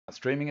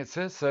Streaming, it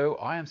says, so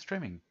I am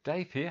streaming.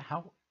 Dave here,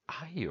 how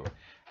are you?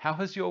 How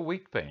has your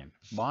week been?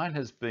 Mine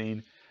has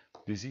been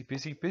busy,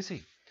 busy,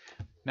 busy.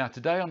 Now,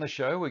 today on the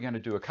show, we're going to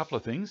do a couple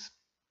of things.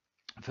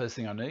 First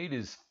thing I need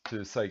is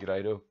to say good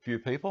day to a few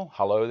people.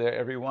 Hello there,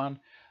 everyone.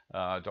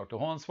 Dr.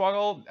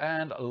 Hornswoggle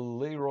and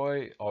Lenny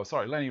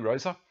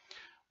Rosa.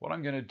 What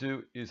I'm going to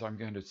do is I'm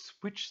going to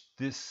switch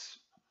this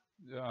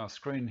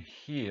screen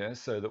here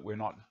so that we're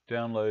not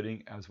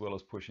downloading as well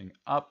as pushing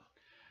up.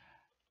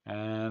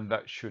 And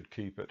that should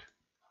keep it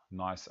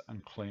nice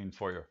and clean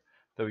for you.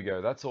 There we go,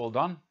 that's all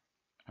done.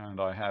 And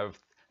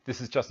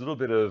this is just a little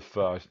bit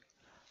of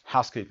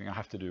housekeeping I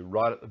have to do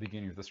right at the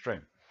beginning of the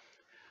stream.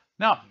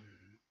 Now,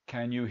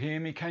 can you hear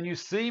me? Can you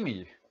see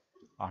me?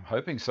 I'm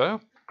hoping so.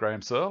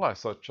 Graham Searle, I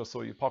just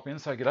saw you pop in,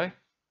 say good day.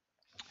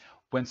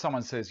 When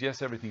someone says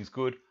yes, everything's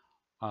good,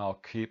 I'll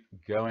keep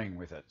going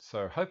with it.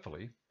 So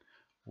hopefully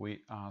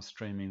we are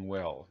streaming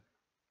well.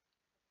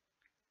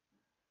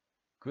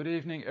 Good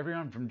evening,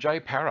 everyone, from Jay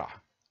Parra.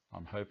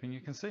 I'm hoping you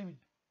can see me.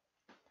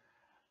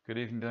 Good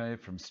evening, Dave,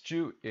 from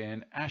Stu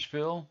in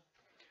Asheville.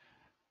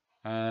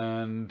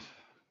 And,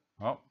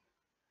 oh,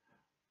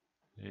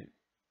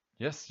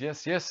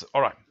 yes.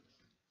 All right.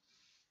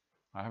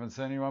 I haven't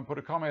seen anyone put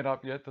a comment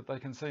up yet that they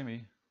can see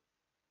me.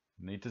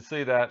 Need to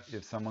see that.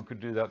 If someone could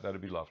do that,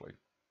 that'd be lovely.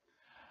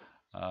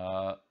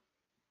 All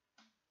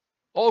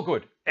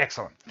good.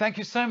 Excellent. Thank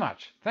you so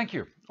much. Thank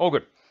you. All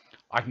good.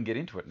 I can get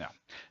into it now.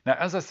 Now,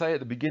 as I say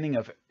at the beginning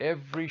of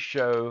every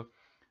show,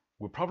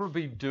 we'll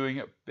probably be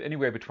doing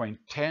anywhere between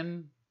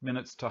 10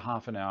 minutes to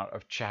half an hour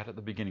of chat at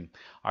the beginning.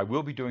 I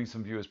will be doing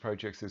some viewers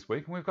projects this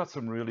week, and we've got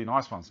some really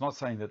nice ones. Not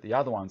saying that the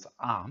other ones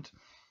aren't,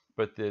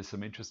 but there's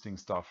some interesting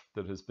stuff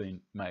that has been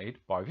made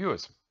by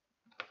viewers.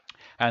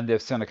 And they've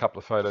sent a couple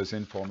of photos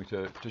in for me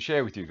to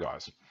share with you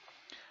guys.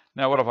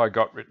 Now, what have I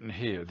got written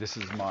here? This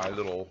is my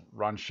little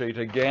run sheet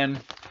again.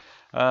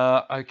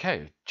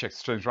 Okay, check the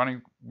stream's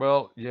running.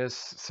 Well, yes,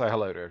 say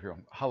hello to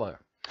everyone. Hello.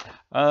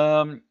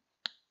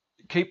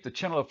 Keep the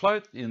channel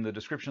afloat in the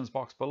descriptions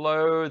box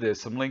below. There's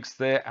some links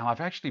there, and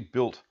I've actually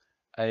built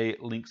a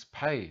links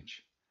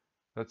page.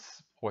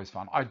 That's always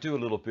fun. I do a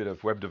little bit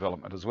of web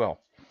development as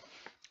well.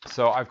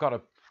 So I've got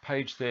a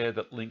page there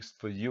that links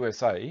for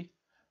USA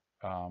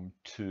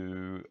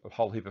to a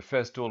whole heap of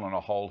Festool and a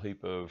whole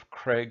heap of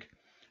Craig.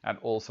 And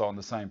also on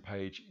the same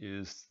page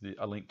is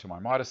a link to my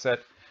miter set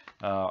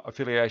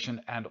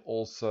affiliation and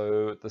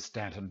also the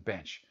Stanton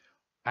bench.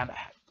 And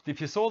if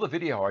you saw the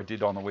video I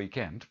did on the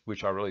weekend,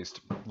 which I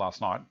released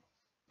last night,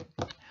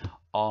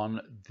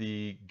 on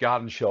the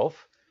garden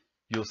shelf,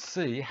 you'll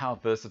see how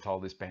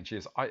versatile this bench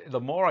is. The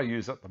more I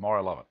use it, the more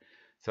I love it.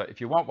 So if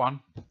you want one,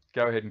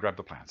 go ahead and grab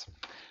the plans.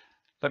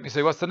 Let me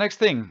see, what's the next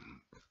thing?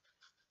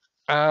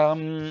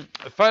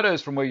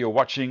 Photos from where you're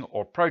watching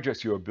or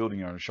projects you are building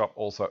in your shop,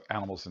 also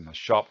animals in the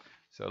shop.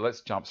 So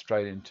let's jump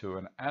straight into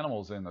an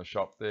animals in the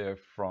shop there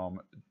from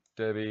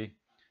Debbie.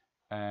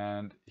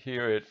 And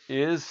here it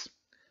is.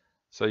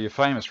 So you're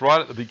famous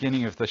right at the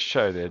beginning of the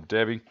show there,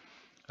 Debbie.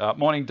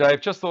 Morning,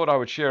 Dave. Just thought I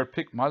would share a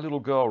pic. My little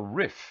girl,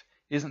 Riff,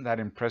 isn't that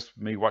impressed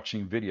with me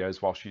watching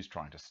videos while she's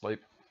trying to sleep.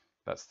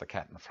 That's the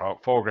cat in the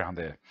foreground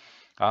there.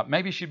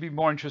 Maybe she'd be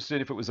more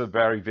interested if it was a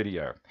varied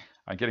video.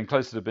 I'm getting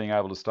closer to being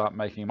able to start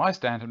making my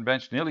Stanton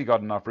bench. Nearly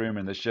got enough room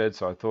in the shed,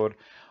 so I thought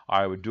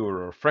I would do a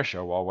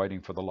refresher while waiting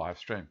for the live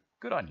stream.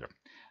 Good on you.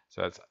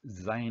 So it's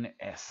Zane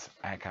S.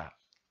 aka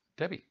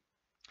Debbie.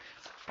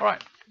 All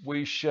right,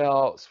 we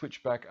shall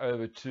switch back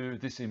over to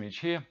this image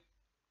here,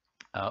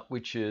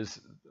 which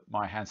is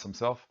my handsome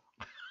self.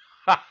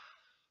 You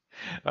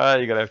got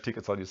to have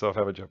tickets on yourself,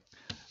 haven't you?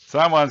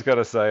 Someone's got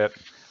to say it.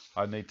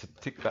 I need to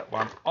tick that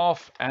one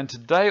off. And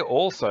today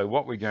also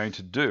what we're going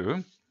to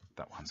do,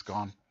 that one's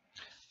gone.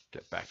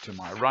 Get back to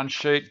my run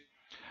sheet.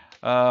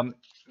 The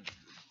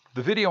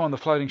video on the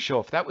floating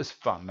shelf, that was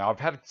fun. Now, I've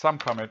had some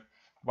comment.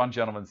 One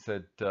gentleman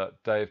said,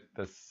 Dave,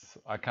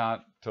 I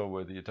can't tell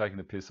whether you're taking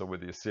the piss or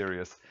whether you're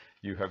serious.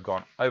 You have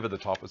gone over the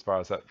top as far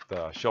as that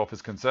shelf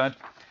is concerned.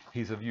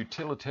 He's a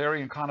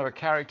utilitarian kind of a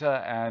character,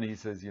 and he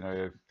says, you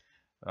know,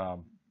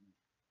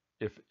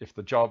 if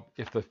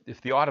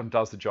the item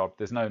does the job,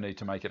 there's no need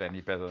to make it any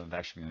better than it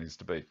actually needs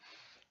to be.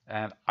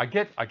 And I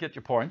get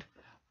your point.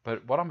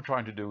 But what I'm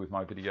trying to do with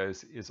my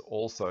videos is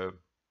also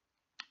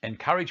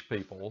encourage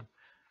people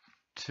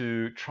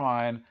to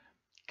try and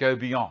go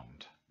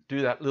beyond,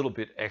 do that little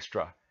bit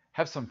extra,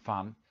 have some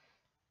fun,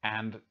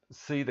 and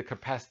see the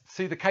capacity,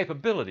 see the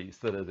capabilities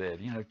that are there.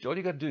 You know, all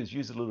you got to do is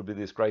use a little bit of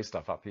this grey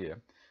stuff up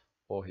here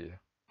or here,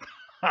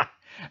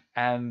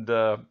 and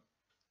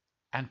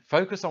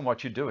focus on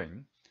what you're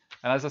doing.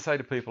 And as I say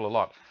to people a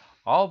lot,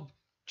 I'll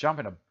jump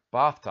in a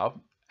bathtub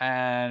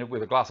and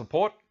with a glass of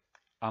port,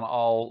 and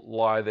I'll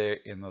lie there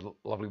in the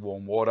lovely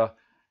warm water,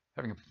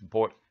 having a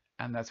port,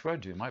 and that's where I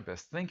do my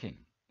best thinking.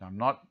 Now, I'm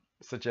not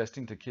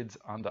suggesting to kids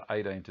under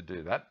 18 to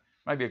do that.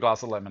 Maybe a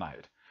glass of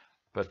lemonade.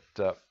 But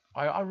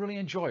I really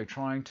enjoy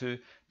trying to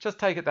just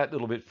take it that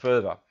little bit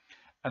further.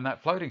 And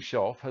that floating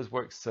shelf has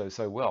worked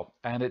so well.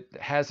 And it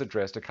has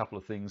addressed a couple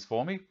of things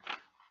for me.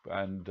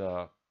 And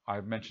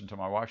I mentioned to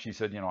my wife, she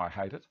said, you know, I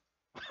hate it.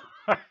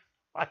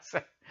 I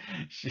said,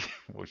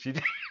 well, she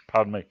did,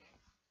 pardon me.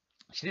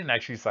 She didn't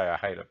actually say I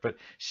hate it, but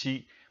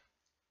she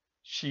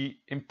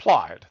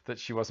implied that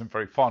she wasn't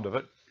very fond of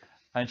it.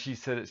 And she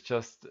said, it's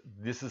just,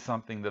 this is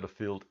something that a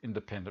field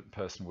independent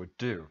person would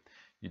do.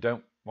 You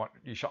don't want,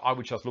 I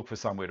would just look for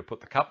somewhere to put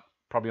the cup,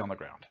 probably on the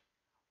ground.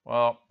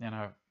 Well,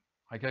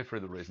 I go through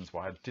the reasons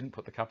why I didn't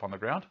put the cup on the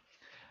ground.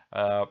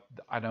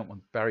 I don't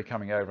want Barry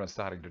coming over and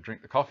starting to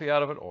drink the coffee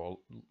out of it or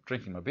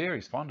drinking my beer.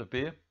 He's fond of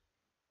beer.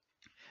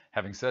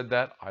 Having said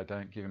that, I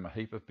don't give him a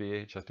heap of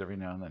beer, just every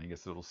now and then he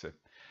gets a little sip.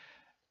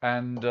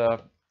 And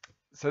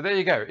so there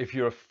you go. If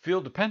you're a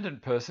field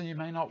dependent person, you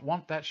may not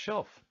want that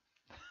shelf.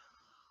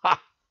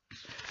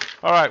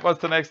 All right, what's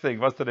the next thing?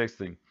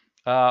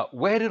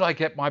 Where did I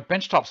get my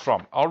bench tops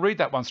from? I'll read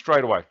that one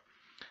straight away.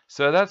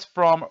 So that's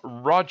from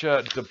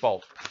Roger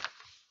DeBolt.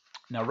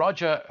 Now,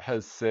 Roger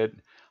has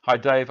said, hi,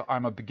 Dave.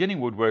 I'm a beginning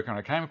woodworker and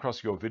I came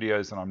across your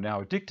videos and I'm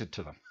now addicted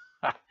to them.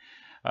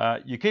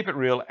 You keep it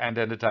real and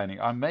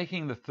entertaining. I'm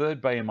making the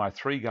third bay in my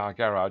 3-car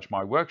garage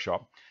my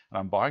workshop, and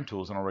I'm buying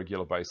tools on a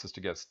regular basis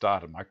to get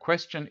started. My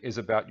question is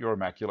about your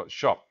immaculate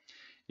shop.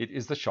 It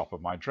is the shop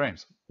of my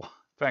dreams.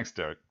 Thanks,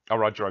 Derek. Oh,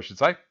 Roger, I should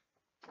say.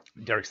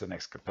 Derek's the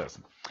next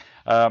person.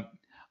 I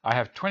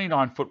have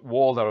 29-foot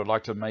wall that I would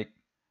like to make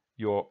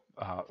your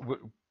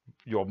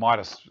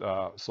Midas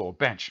saw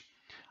bench.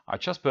 I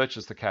just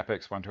purchased the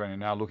CapEx 120 and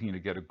now looking to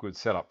get a good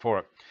setup for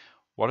it.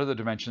 What are the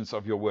dimensions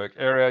of your work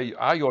area?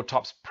 Are your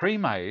tops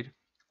pre-made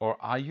or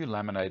are you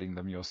laminating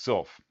them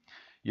yourself?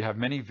 You have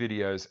many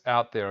videos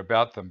out there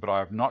about them, but I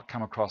have not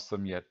come across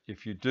them yet.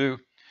 If you do,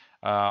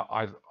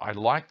 I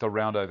like the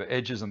round over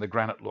edges and the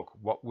granite look.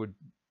 What would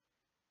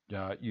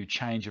you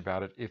change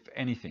about it, if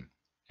anything?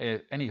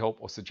 Any help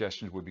or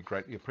suggestions would be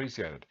greatly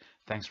appreciated.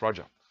 Thanks,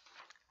 Roger.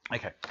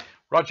 Okay,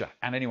 Roger,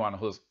 and anyone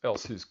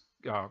else who's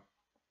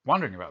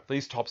wondering about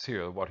these tops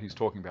here, what he's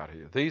talking about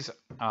here. These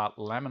are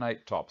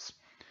laminate tops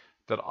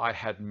that I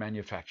had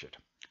manufactured.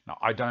 Now,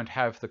 I don't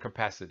have the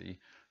capacity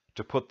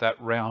to put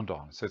that round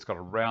on. So it's got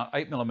a round,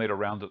 8mm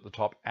round at the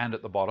top and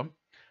at the bottom.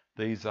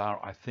 These are,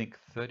 I think,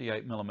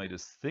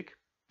 38mm thick,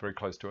 very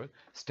close to it.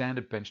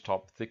 Standard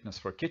benchtop thickness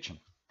for a kitchen.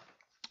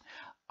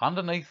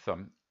 Underneath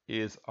them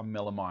is a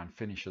melamine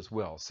finish as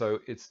well. So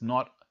it's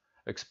not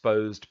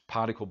exposed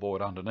particle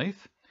board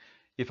underneath.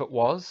 If it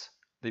was,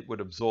 it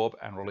would absorb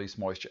and release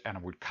moisture and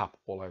it would cup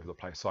all over the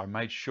place. So I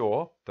made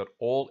sure that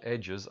all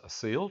edges are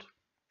sealed,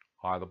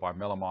 either by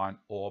melamine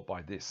or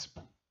by this.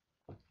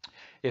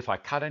 If I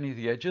cut any of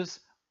the edges,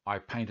 I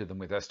painted them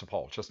with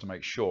Estopol just to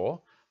make sure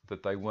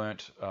that they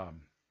weren't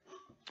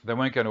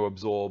going to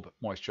absorb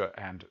moisture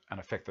and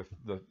affect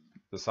the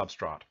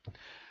substrate.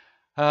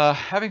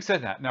 Having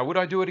said that, now would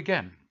I do it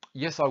again?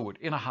 Yes, I would,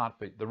 in a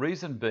heartbeat. The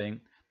reason being,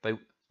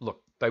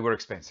 they were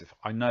expensive.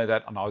 I know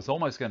that, and I was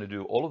almost going to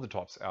do all of the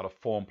tops out of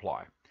form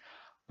ply.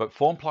 But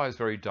form ply is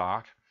very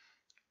dark,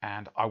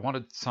 and I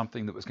wanted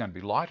something that was going to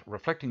be light,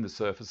 reflecting the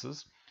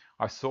surfaces.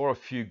 I saw a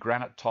few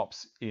granite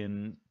tops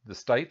in the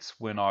States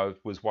when I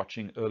was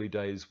watching early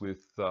days with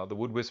the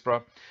Wood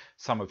Whisperer.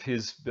 Some of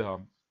his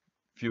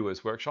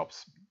viewers'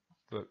 workshops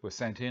that were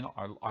sent in.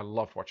 I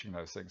loved watching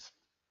those things.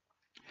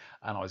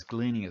 And I was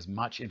gleaning as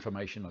much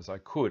information as I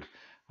could.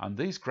 And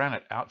these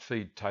granite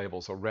outfeed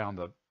tables around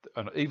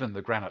and even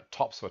the granite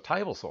tops for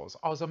table saws,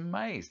 I was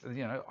amazed.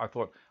 I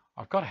thought,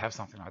 I've got to have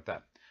something like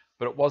that.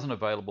 But it wasn't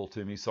available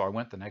to me, so I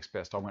went the next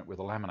best. I went with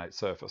a laminate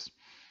surface.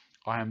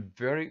 I am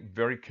very,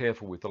 very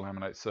careful with the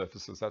laminate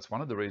surfaces. That's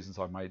one of the reasons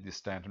I made this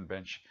Stanton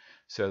bench,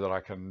 so that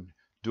I can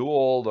do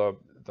all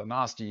the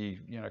nasty,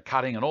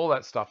 cutting and all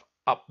that stuff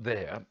up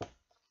there,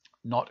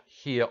 not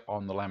here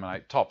on the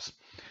laminate tops.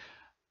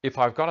 If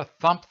I've got to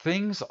thump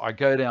things, I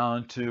go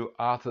down to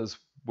Arthur's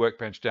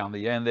workbench down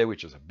the end there,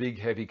 which is a big,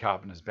 heavy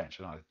carpenter's bench,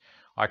 and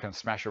I can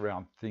smash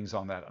around things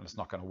on that and it's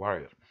not going to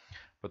worry it.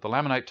 But the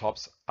laminate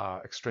tops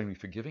are extremely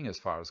forgiving as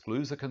far as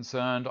glues are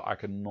concerned. I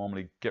can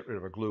normally get rid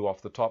of a glue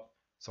off the top,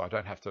 so I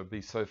don't have to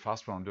be so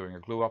fussed when I'm doing a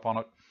glue up on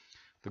it.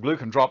 The glue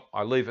can drop,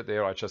 I leave it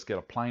there, I just get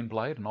a plain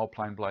blade, an old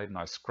plain blade, and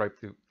I scrape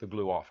the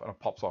glue off, and it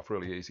pops off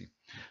really easy.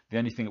 The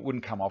only thing that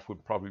wouldn't come off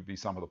would probably be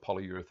some of the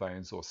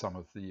polyurethanes or some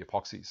of the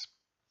epoxies.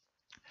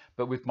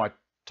 But with my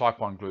Type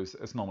 1 glues,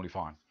 it's normally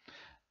fine.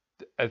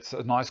 It's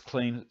a nice,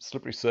 clean,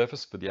 slippery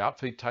surface for the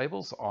outfeed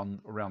tables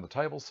around the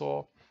table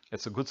saw.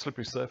 It's a good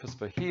slippery surface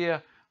for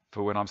here,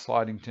 for when I'm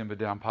sliding timber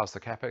down past the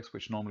CapEx,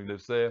 which normally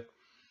lives there.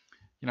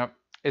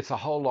 It's a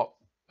whole lot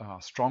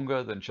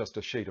stronger than just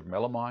a sheet of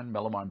melamine.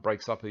 Melamine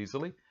breaks up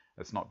easily.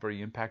 It's not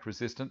very impact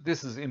resistant.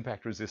 This is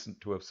impact resistant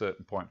to a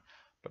certain point,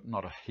 but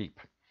not a heap.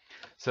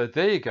 So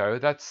there you go.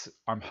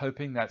 I'm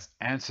hoping that's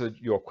answered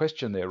your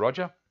question there,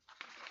 Roger.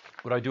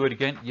 Would I do it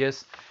again?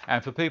 Yes.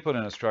 And for people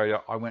in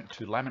Australia, I went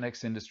to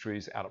Laminex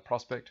Industries out at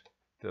Prospect,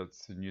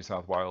 that's in New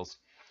South Wales,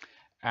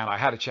 and I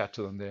had a chat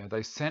to them there.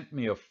 They sent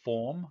me a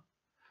form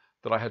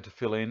that I had to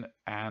fill in,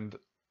 and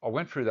I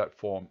went through that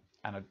form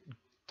and I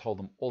told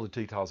them all the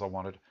details I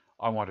wanted.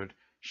 I wanted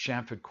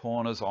chamfered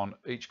corners on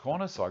each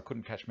corner, so I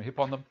couldn't catch my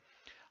hip on them,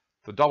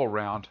 the double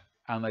round,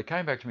 and they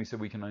came back to me and said,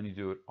 we can only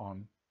do it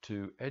on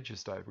 2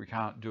 edges, Dave. We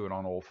can't do it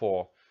on all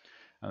 4.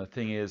 And the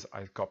thing is,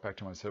 I got back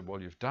to him and said,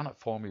 well, you've done it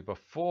for me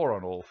before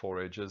on all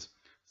 4 edges.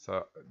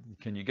 So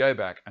can you go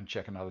back and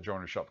check another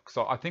joinery shop?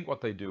 So I think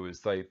what they do is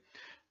they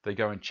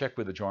go and check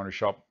with the joinery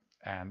shop,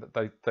 and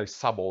they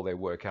sub all their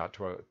work out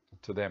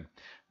to them.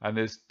 And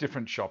there's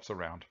different shops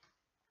around.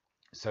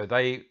 So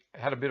they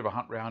had a bit of a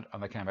hunt round,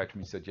 and they came back to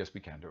me and said, yes, we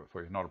can do it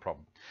for you, not a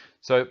problem.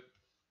 So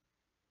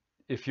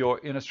if you're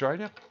in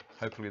Australia,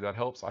 hopefully that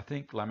helps. I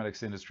think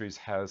Laminex Industries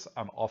has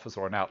an office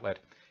or an outlet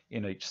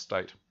in each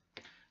state.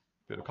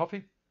 Bit of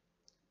coffee.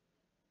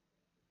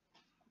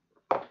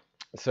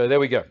 So there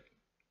we go.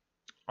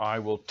 I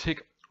will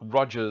tick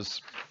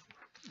Roger's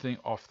thing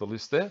off the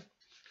list there.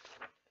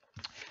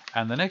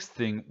 And the next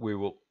thing we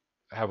will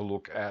have a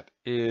look at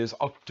is,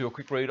 I'll do a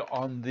quick read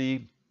on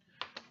the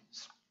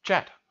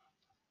chat.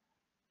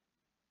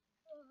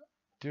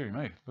 Dear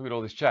me, look at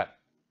all this chat.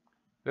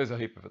 There's a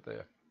heap of it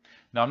there.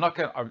 Now, I'm not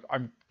going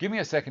to, give me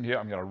a second here.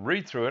 I'm going to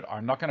read through it.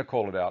 I'm not going to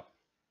call it out.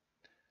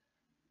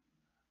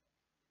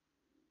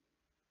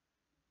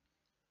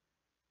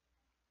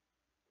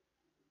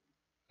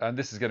 And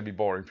this is going to be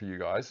boring for you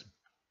guys.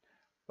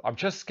 I'm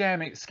just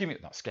skimming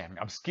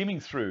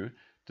through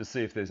to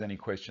see if there's any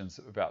questions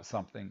about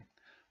something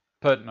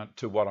pertinent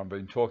to what I've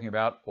been talking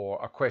about, or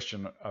a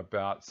question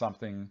about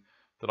something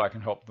that I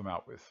can help them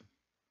out with.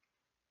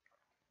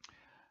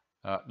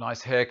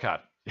 Nice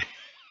haircut.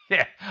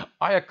 Yeah,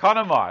 I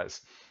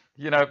economize.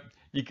 You know,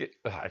 you get,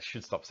 I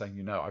should stop saying,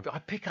 you know, I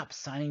pick up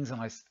sayings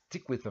and I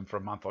stick with them for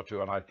a month or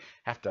two, and I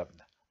have to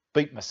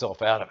beat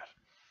myself out of it.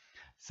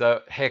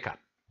 So, haircut.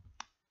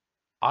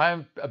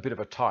 I'm a bit of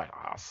a tight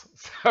ass.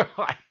 So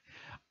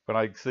when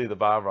I see the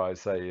barber, I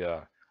say,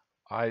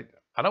 I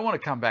don't want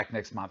to come back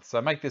next month,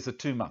 so make this a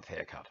 2-month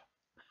haircut.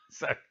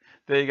 So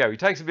there you go. He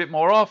takes a bit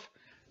more off,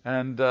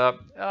 and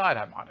I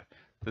don't mind it.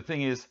 The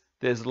thing is,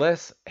 there's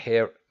less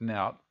hair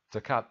now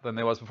to cut than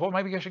there was before.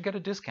 Maybe I should get a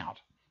discount.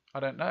 I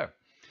don't know.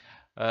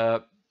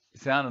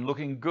 Sound and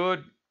looking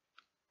good.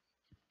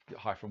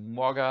 Hi from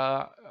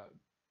Wagga.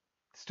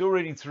 Still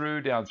reading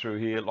through, down through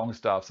here.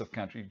 Longstaff, South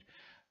Country,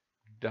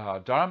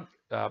 Durham.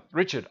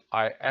 Richard,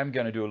 I am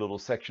going to do a little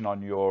section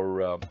on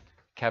your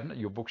cabinet,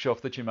 your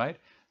bookshelf that you made.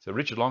 So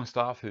Richard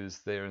Longstaff, who's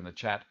there in the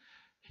chat,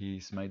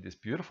 he's made this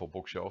beautiful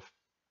bookshelf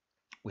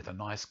with a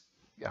nice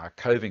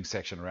coving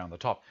section around the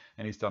top,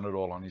 and he's done it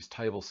all on his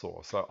table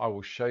saw. So I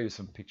will show you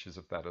some pictures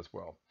of that as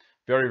well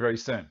very, very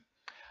soon.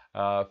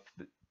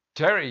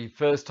 Terry,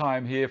 first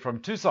time here from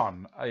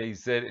Tucson. He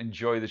said,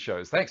 enjoy the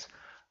shows. Thanks.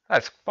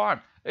 That's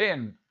fine.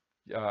 Ian,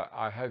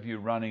 I have you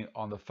running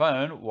on the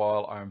phone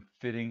while I'm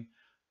fitting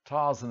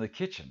tiles in the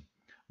kitchen.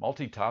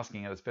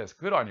 Multitasking at its best.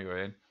 Good on you,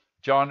 Ian.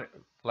 John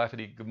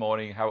Lafferty, good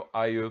morning. How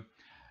are you?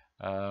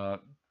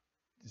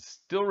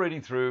 Still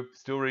reading through.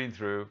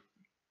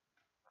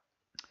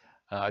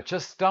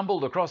 Just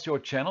stumbled across your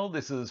channel.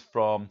 This is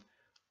from,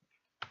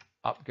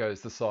 up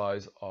goes the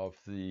size of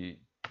the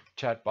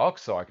chat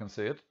box so I can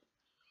see it.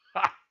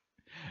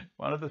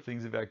 One of the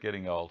things about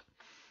getting old.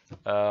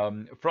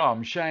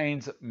 From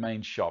Shane's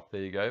main shop.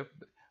 There you go.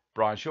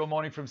 Brian Shaw,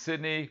 morning from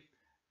Sydney.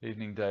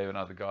 Evening, Dave and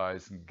other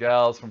guys and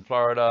gals from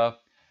Florida.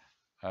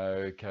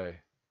 Okay.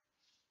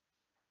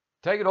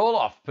 Take it all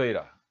off,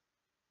 Peter.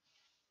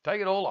 Take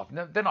it all off.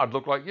 Then I'd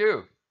look like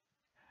you.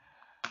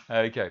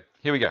 Okay,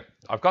 here we go.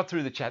 I've got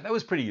through the chat. That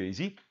was pretty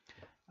easy.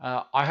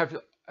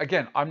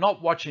 Again, I'm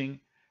not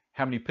watching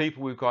how many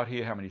people we've got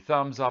here, how many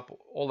thumbs up,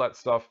 all that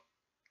stuff.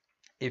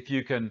 If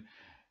you can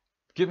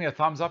give me a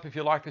thumbs up if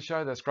you like the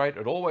show, that's great.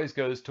 It always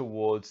goes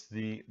towards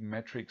the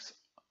metrics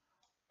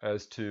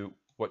as to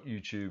what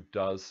YouTube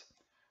does,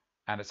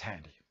 and it's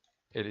handy.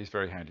 It is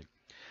very handy.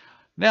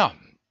 Now,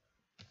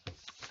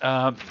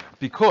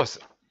 because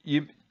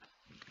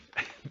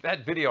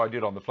that video I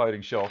did on the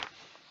floating shelf,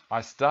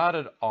 I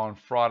started on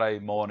Friday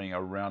morning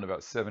around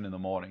about 7 in the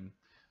morning,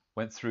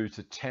 went through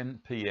to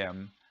 10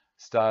 p.m.,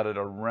 started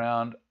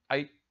around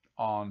 8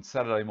 on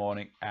Saturday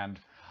morning, and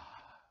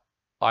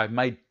I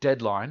made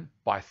deadline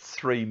by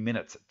 3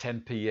 minutes at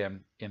 10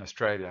 p.m. in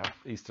Australia,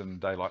 Eastern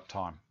Daylight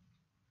Time.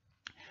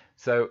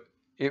 So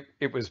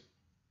it was,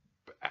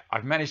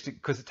 I've managed to,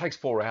 because it takes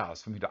 4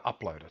 hours for me to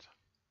upload it,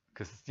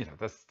 because you know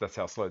that's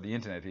how slow the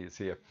internet is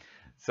here.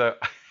 So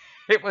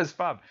it was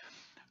fun.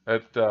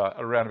 At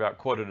around about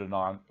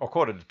 8:45 or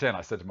 9:45,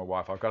 I said to my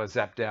wife, I've got to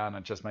zap down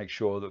and just make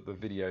sure that the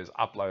video is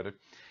uploaded.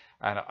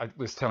 And it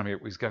was telling me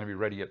it was going to be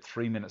ready at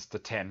 3 minutes to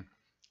 10.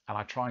 And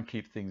I try and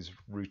keep things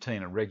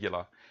routine and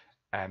regular.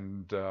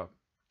 And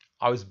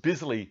I was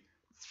busily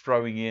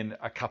throwing in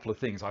a couple of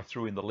things. I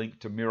threw in the link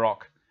to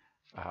Miroc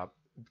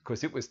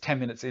because it was 10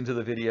 minutes into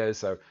the video.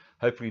 So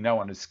hopefully no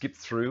one has skipped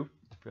through.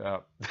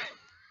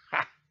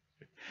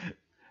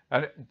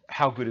 And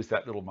how good is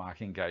that little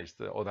marking gauge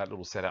or that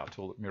little set out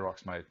tool that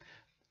Miroc's made?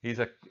 He's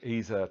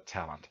a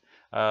talent.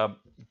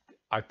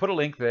 I put a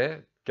link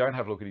there. Go and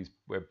have a look at his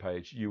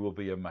webpage. You will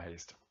be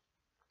amazed.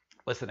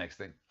 What's the next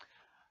thing?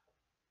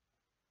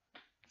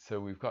 So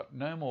we've got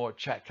no more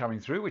chat coming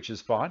through, which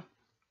is fine.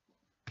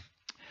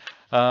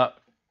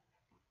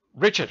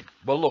 Richard.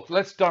 Well, look,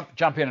 let's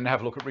jump in and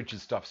have a look at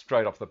Richard's stuff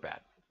straight off the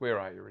bat. Where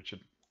are you, Richard?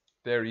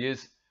 There he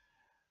is.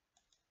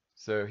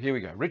 So here we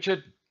go.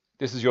 Richard,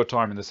 this is your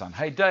time in the sun.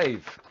 Hey,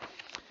 Dave.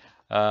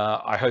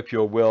 I hope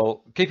you're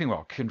well, keeping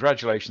well.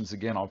 Congratulations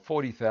again on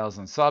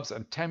 40,000 subs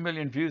and 10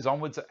 million views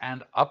onwards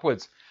and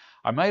upwards.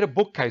 I made a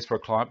bookcase for a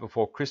client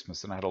before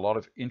Christmas and had a lot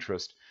of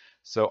interest,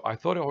 so I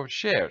thought I would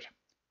share it.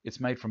 It's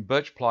made from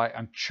birch ply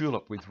and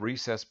tulip with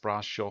recessed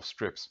brass shelf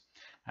strips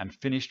and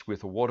finished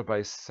with a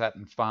water-based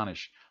satin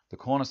varnish. The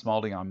cornice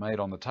molding I made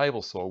on the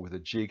table saw with a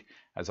jig,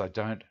 as I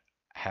don't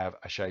have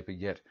a shaper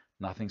yet.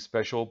 Nothing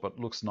special, but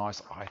looks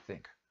nice, I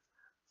think.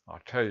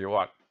 I'll tell you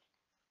what,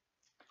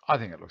 I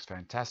think it looks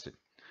fantastic.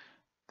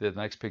 The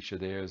next picture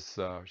there is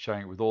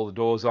showing it with all the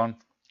doors on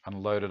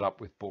and loaded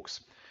up with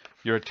books.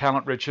 You're a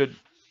talent, Richard,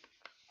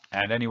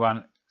 and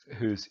anyone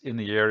who's in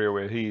the area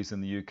where he is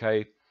in the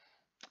UK,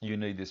 you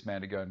need this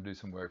man to go and do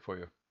some work for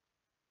you.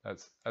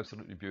 That's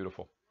absolutely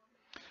beautiful.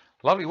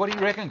 Lovely. What do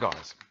you reckon,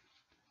 guys?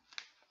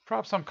 Throw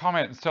up some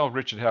comment and tell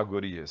Richard how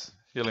good he is.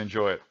 He'll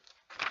enjoy it.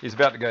 He's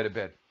about to go to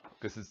bed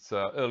because it's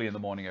early in the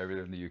morning over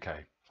there in the UK.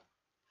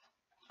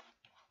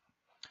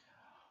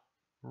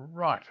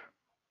 Right.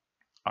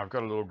 I've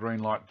got a little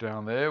green light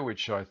down there,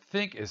 which I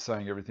think is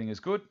saying everything is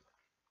good.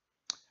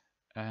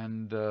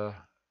 And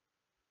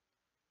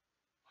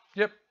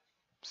yep,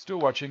 still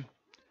watching.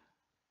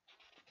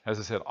 As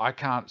I said, I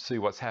can't see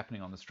what's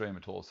happening on the stream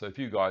at all. So if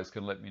you guys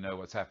can let me know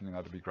what's happening,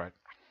 that'd be great.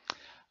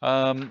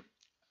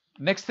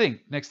 Next thing.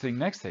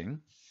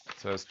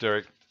 So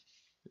Derek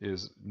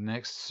is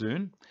next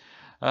soon.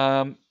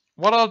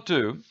 What I'll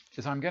do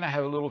is I'm going to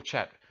have a little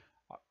chat.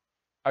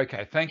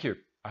 Okay, thank you.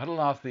 I had a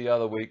laugh the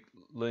other week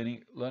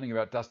learning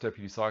about Dust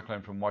Deputy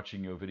Cyclone from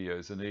watching your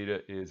videos.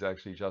 Anita is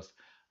actually just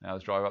an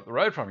hour's drive up the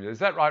road from you. Is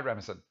that right,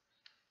 Ramison?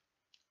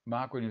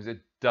 Mark Williams, it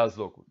does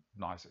look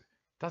nicer.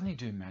 Doesn't he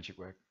do magic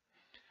work?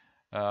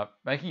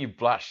 Making you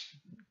blush.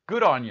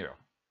 Good on you.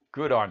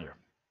 Good on you.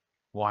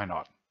 Why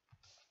not?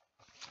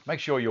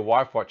 Make sure your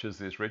wife watches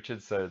this,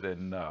 Richard, so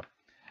then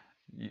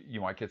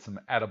you might get some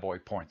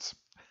attaboy points.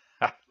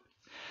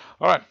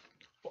 All right.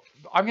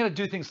 I'm going to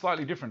do things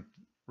slightly different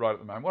right at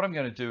the moment. What I'm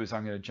going to do is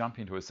I'm going to jump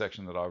into a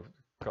section that I've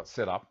got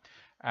set up,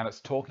 and it's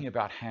talking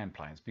about hand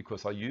planes,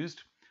 because I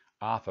used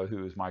Arthur,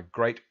 who is my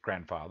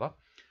great-grandfather.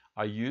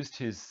 I used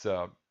his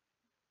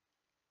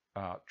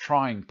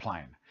trying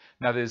plane.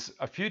 Now, there's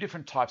a few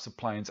different types of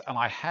planes, and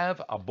I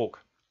have a book.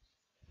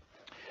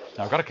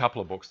 Now, I've got a couple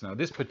of books. Now,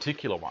 this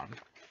particular one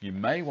you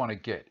may want to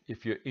get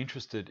if you're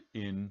interested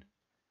in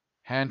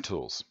hand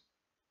tools.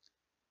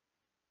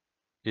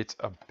 It's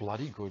a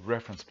bloody good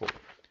reference book.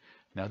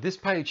 Now, this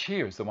page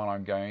here is the one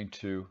I'm going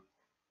to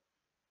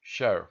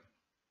show,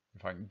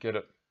 if I can get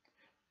it.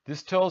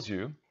 This tells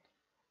you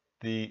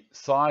the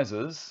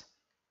sizes,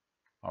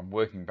 I'm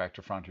working back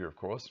to front here, of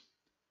course,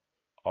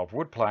 of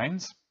wood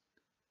planes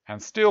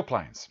and steel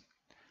planes,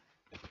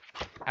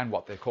 and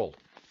what they're called.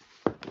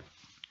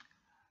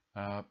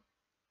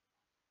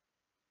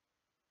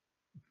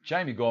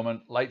 Jamie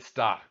Gorman, late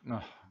start.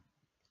 Oh,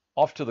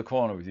 off to the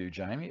corner with you,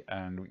 Jamie,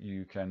 and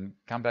you can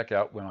come back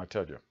out when I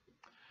tell you.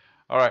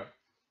 All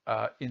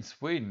right, in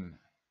Sweden,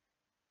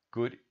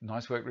 good,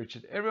 nice work,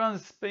 Richard.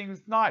 Everyone's being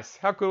nice.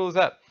 How cool is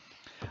that?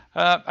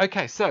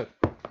 Okay, so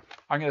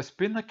I'm going to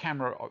spin the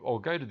camera,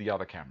 or go to the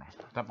other camera.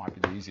 That might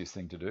be the easiest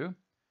thing to do.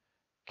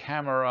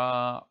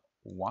 Camera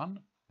 1,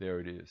 there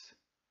it is.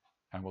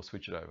 And we'll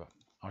switch it over.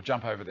 I'll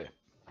jump over there.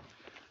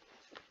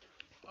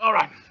 All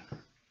right.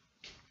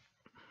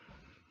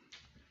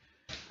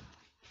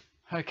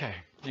 Okay,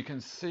 you can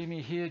see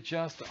me here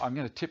just, I'm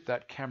going to tip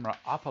that camera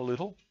up a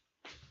little.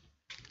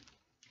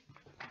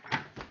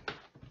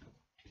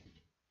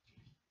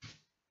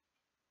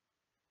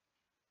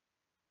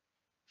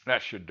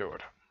 That should do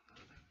it.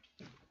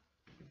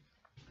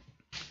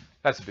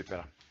 That's a bit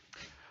better.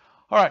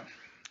 All right,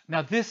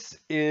 now this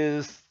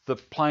is the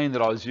plane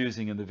that I was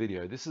using in the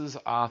video. This is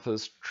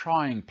Arthur's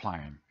trying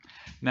plane.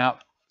 Now,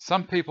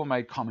 some people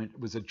made comment it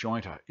was a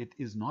jointer. It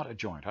is not a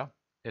jointer,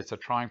 it's a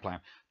trying plane.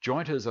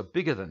 Jointers are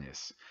bigger than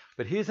this.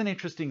 But here's an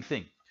interesting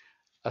thing.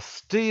 A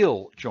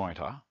steel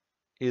jointer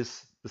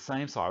is the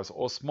same size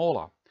or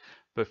smaller.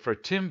 But for a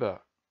timber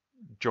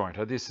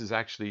jointer, this is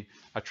actually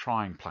a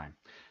trying plane.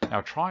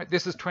 Now,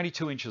 this is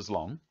 22 inches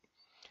long,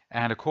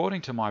 and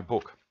according to my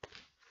book,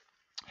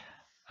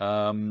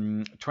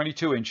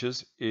 22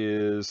 inches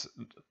is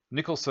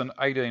Nicholson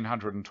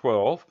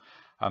 1812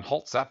 and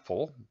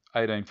Holtzapfel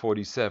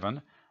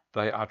 1847.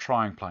 They are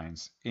trying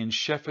planes. In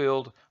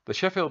Sheffield, the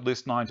Sheffield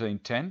List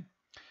 1910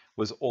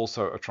 was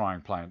also a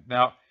trying plane.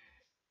 Now,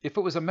 if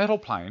it was a metal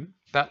plane,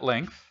 that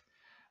length,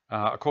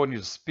 according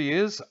to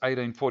Spears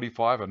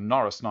 1845 and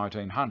Norris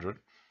 1900,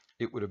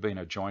 it would have been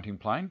a jointing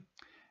plane.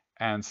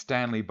 And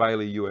Stanley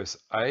Bailey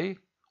USA,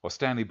 or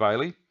Stanley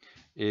Bailey,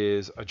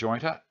 is a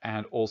jointer,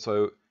 and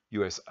also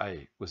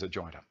USA was a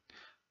jointer.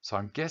 So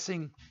I'm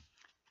guessing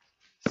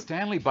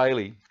Stanley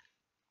Bailey,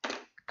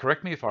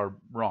 correct me if I'm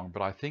wrong,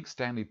 but I think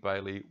Stanley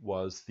Bailey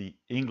was the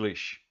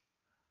English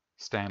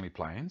Stanley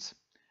planes,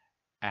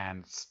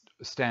 and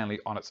Stanley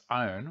on its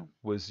own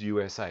was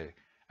USA.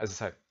 As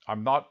I say,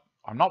 I'm not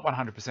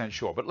 100%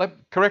 sure, but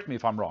correct me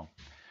if I'm wrong.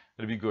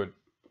 It'd be good.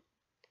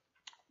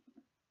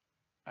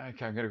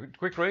 Okay, I'm going to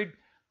quick read.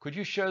 Could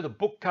you show the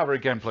book cover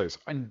again, please?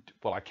 And,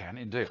 well, I can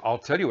indeed. I'll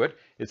tell you it.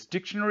 It's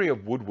Dictionary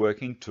of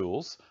Woodworking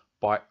Tools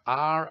by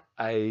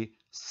R.A.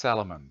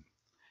 Salaman.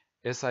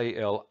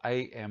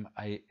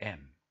 S-A-L-A-M-A-N.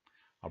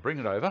 I'll bring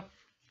it over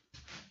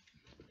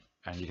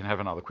and you can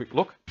have another quick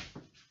look.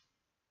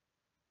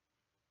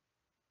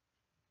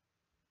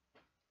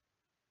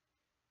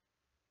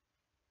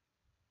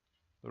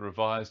 The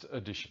revised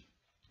edition.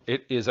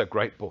 It is a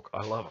great book.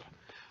 I love it.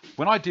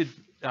 When I did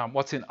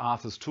What's in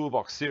Arthur's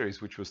Toolbox series,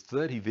 which was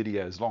 30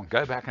 videos long,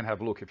 go back and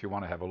have a look if you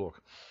want to have a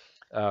look.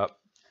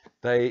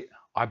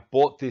 I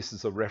bought this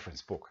as a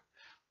reference book.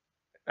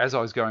 As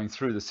I was going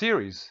through the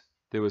series,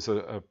 there was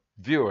a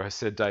viewer who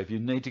said, Dave, you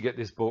need to get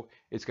this book.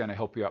 It's going to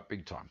help you out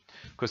big time.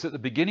 Because at the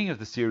beginning of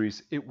the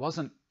series, it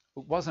wasn't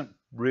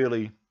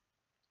really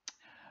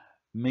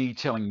me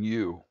telling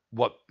you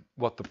what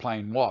the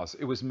plane was.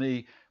 It was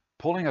me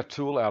pulling a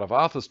tool out of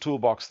Arthur's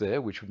toolbox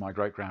there, which was my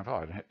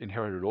great-grandfather,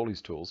 inherited all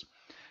his tools,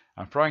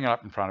 and throwing it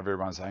up in front of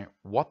everyone saying,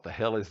 what the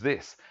hell is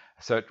this?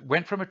 So it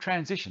went from a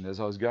transition as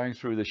I was going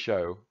through the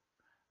show,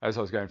 as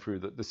I was going through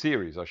the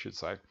series, I should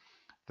say,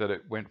 that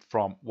it went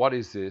from what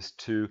is this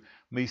to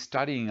me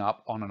studying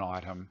up on an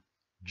item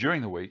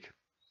during the week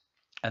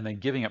and then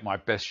giving it my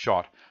best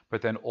shot,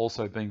 but then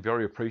also being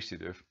very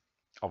appreciative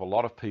of a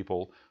lot of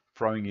people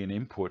throwing in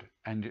input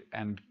and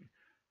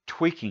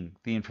tweaking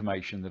the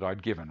information that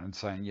I'd given and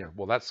saying, yeah,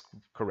 well, that's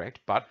correct,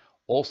 but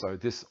also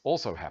this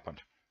also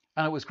happened.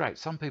 And it was great.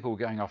 Some people were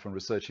going off and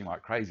researching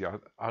like crazy.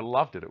 I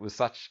loved it. It was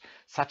such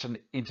an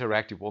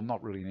interactive, well,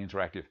 not really an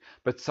interactive,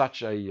 but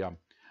such a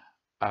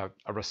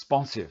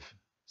responsive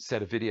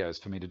set of videos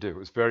for me to do. It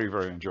was very,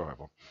 very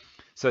enjoyable.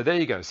 So there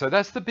you go. So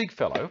that's the big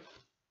fellow,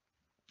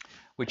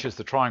 which is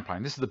the trying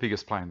plane. This is the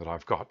biggest plane that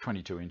I've got,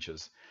 22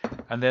 inches.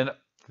 And then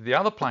the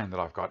other plane that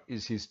I've got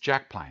is his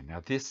jack plane.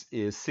 Now this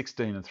is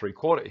 16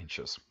 3/4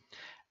 inches.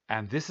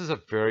 And this is a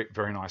very,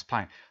 very nice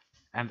plane.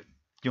 And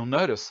you'll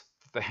notice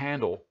that the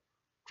handle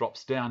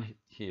drops down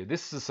here.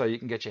 This is so you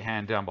can get your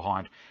hand down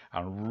behind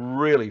and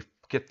really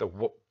get the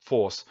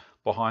force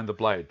behind the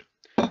blade.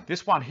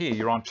 This one here,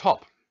 you're on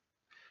top.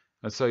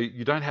 And so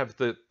you don't have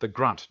the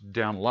grunt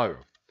down low.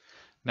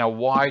 Now,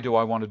 why do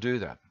I want to do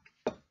that?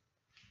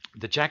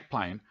 The jack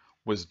plane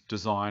was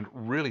designed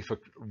really for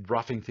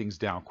roughing things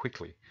down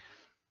quickly.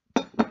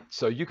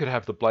 So you could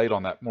have the blade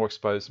on that more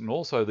exposed, and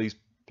also these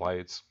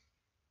blades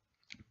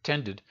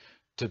tended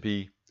to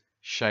be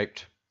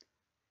shaped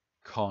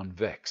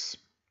convex.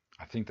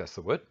 I think that's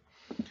the word.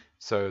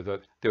 So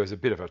that there was a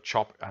bit of a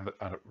chop and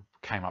it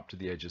came up to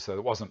the edges. So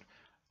it wasn't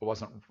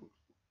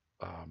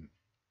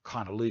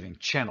kind of leaving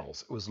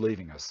channels. It was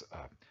leaving us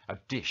a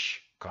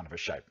dish kind of a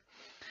shape.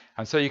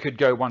 And so you could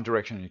go one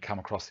direction and you come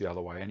across the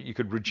other way, and you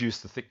could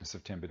reduce the thickness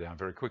of timber down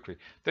very quickly.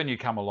 Then you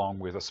come along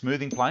with a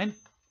smoothing plane,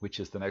 which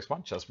is the next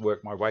one. Just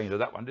worked my way into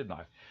that one, didn't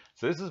I?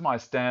 So this is my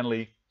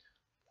Stanley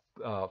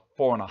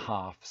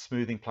 4.5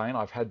 smoothing plane.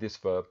 I've had this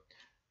for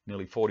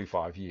nearly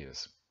 45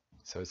 years.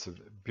 So it's a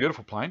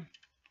beautiful plane.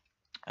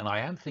 And I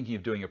am thinking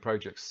of doing a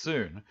project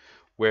soon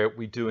where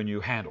we do a new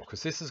handle,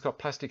 because this has got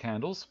plastic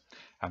handles,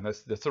 and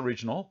that's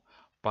original,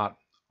 but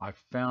I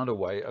found a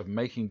way of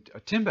making a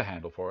timber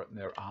handle for it, and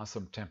there are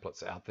some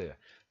templates out there.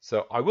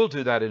 So I will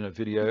do that in a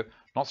video,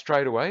 not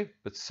straight away,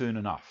 but soon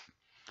enough.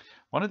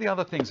 One of the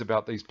other things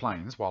about these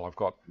planes, while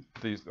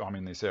I'm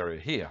in this area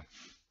here,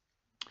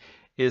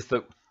 is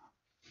that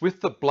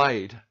with the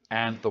blade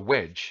and the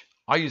wedge,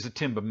 I use a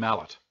timber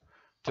mallet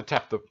to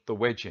tap the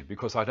wedge in,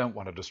 because I don't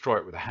want to destroy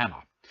it with a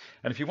hammer.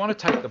 And if you want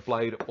to take the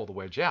blade or the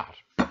wedge out,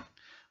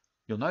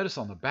 you'll notice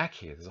on the back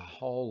here, there's a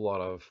whole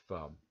lot of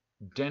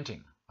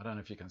denting. I don't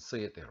know if you can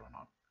see it there or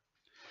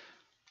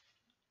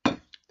not.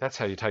 That's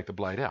how you take the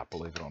blade out,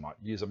 believe it or not.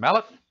 Use a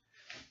mallet,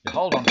 you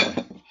hold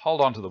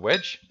on to the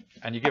wedge,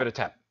 and you give it a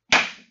tap.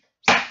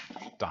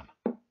 Done.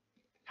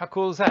 How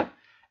cool is that?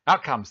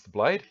 Out comes the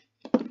blade,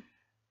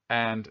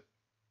 and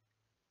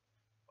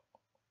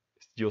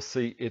you'll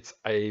see it's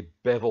a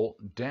bevel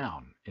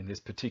down in this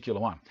particular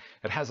one.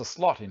 It has a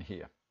slot in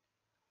here.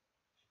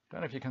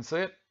 Don't know if you can see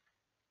it.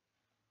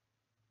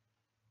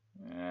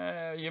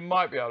 You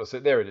might be able to see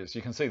it. There it is.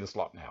 You can see the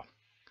slot now.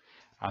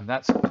 And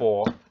that's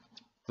for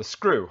the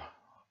screw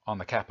on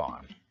the cap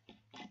iron.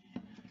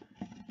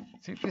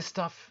 See this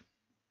stuff?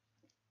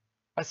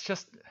 It's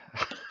just,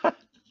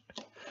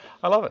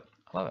 I love it.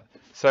 I love it.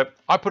 So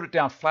I put it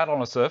down flat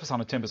on a surface,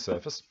 on a timber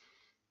surface,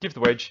 give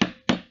the wedge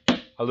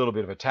a little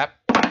bit of a tap.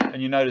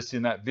 And you noticed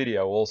in that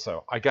video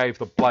also, I gave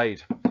the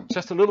blade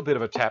just a little bit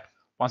of a tap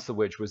once the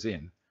wedge was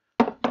in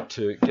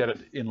to get it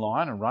in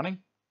line and running.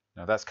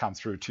 Now that's come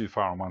through too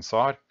far on one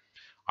side.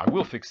 I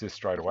will fix this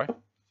straight away.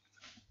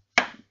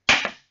 There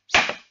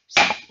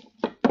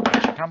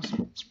she comes.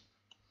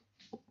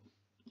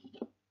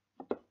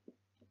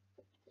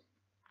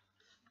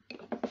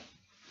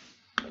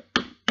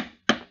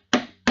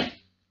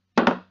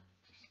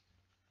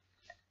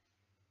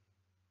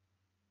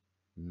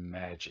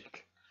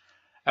 magic.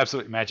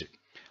 Absolute magic.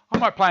 I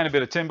might plane a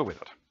bit of timber with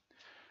it.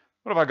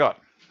 What have I got?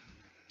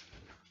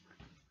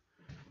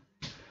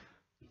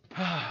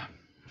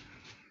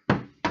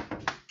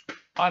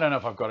 I don't know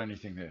if I've got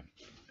anything there.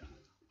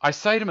 I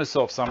say to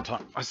myself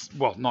sometimes,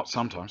 well, not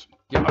sometimes.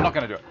 Yeah, I'm not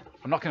going to do it.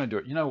 I'm not going to do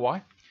it. You know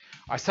why?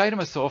 I say to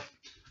myself,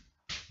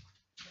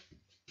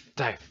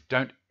 Dave,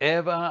 don't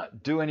ever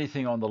do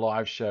anything on the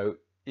live show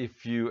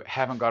if you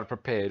haven't got it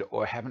prepared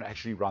or haven't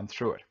actually run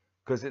through it,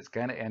 because it's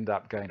going to end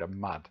up going to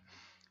mud.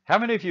 How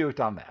many of you have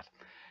done that?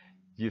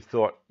 You've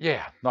thought,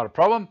 yeah, not a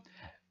problem,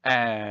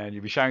 and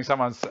you'll be showing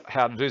someone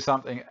how to do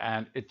something,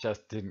 and it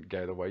just didn't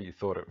go the way you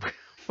thought it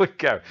would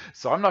go.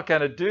 So I'm not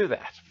going to do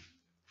that.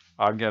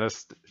 I'm going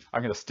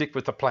to stick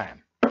with the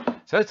plan.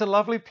 So it's a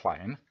lovely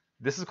plane.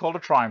 This is called a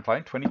trying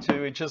plane,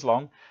 22 inches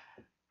long,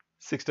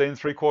 16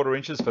 3/4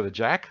 inches for the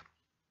jack.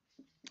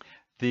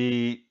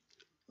 The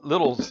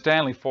little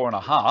Stanley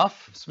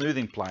 4.5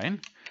 smoothing plane,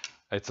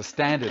 it's a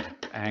standard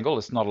angle,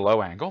 it's not a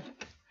low angle.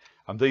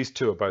 And these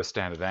two are both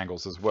standard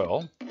angles as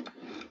well.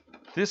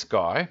 This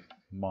guy,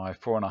 my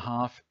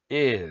 4.5,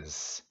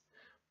 is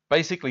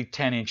basically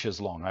 10 inches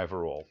long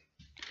overall.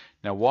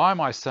 Now, why am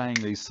I saying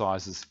these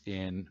sizes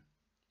in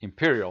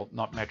imperial,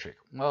 not metric?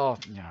 Well,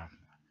 you know,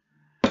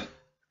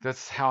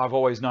 that's how I've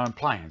always known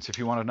planes. If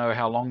you want to know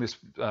how long this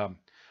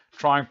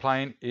trying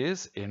plane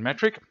is in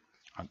metric,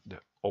 it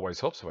always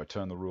helps if I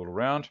turn the rule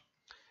around.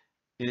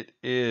 It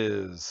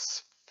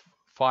is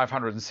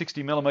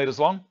 560 millimeters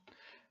long,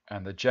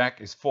 and the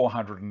jack is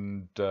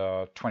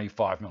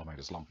 425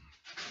 millimeters long.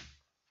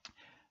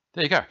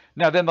 There you go.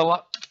 Now then,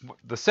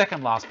 the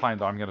second last plane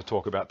that I'm going to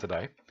talk about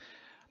today,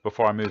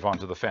 before I move on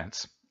to the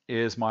fence,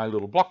 is my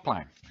little block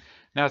plane.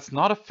 Now, it's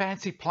not a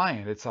fancy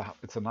plane. It's a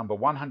number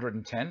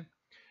 110,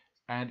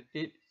 and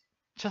it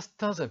just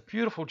does a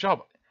beautiful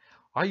job.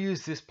 I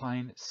use this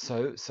plane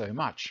so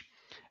much,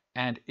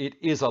 and it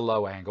is a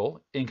low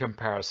angle in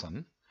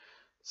comparison.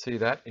 See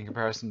that in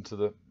comparison to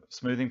the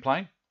smoothing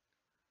plane?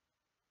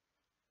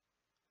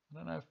 I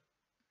don't know if,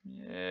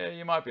 yeah,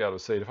 you might be able to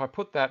see it. If I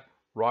put that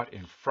right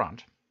in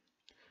front,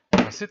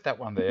 if I sit that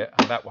one there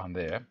and that one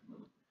there,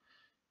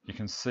 you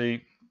can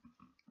see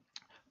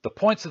the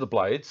points of the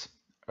blades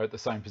are at the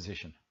same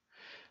position.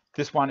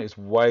 This one is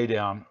way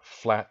down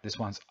flat. This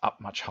one's up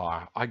much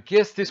higher. I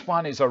guess this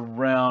one is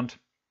around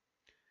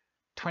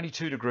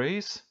 22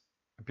 degrees.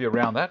 It'd be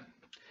around that.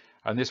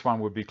 And this one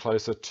would be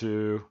closer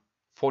to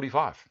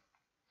 45.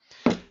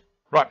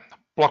 Right,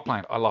 block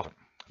plane, I love it.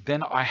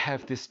 Then I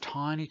have this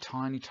tiny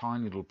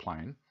little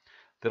plane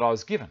that I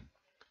was given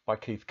by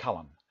Keith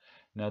Cullen.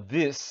 Now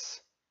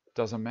this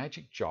does a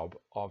magic job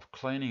of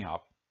cleaning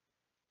up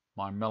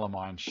my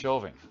melamine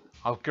shelving.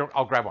 I'll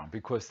grab one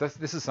because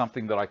this is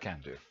something that I can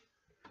do.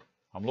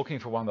 I'm looking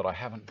for one that I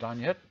haven't done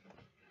yet.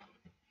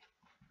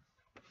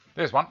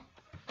 There's one.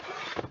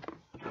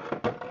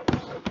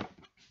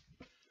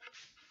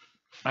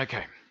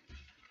 Okay,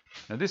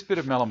 now this bit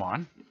of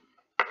melamine,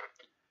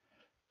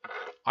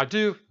 I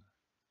do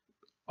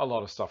a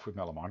lot of stuff with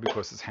melamine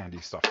because it's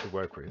handy stuff to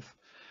work with,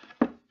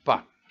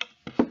 but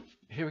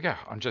here we go.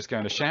 I'm just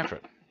going to chamfer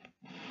it.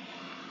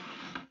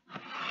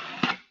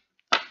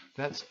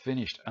 That's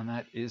finished, and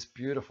that is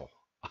beautiful.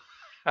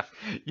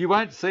 You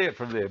won't see it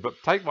from there, but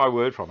take my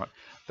word from it.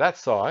 That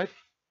side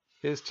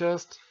is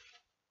just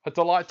a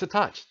delight to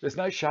touch. There's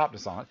no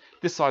sharpness on it.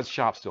 This side's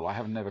sharp still. I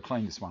haven't never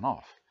cleaned this one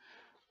off.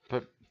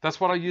 But that's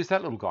what I use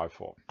that little guy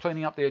for,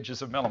 cleaning up the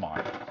edges of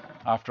melamine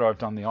after I've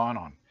done the iron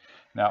on.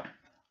 Now,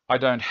 I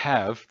don't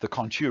have the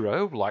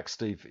Conturo like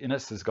Steve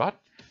Innes has got,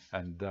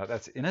 and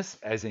that's Innes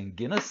as in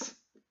Guinness,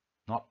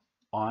 not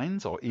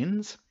Ines or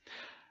Inns.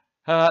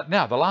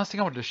 Now, the last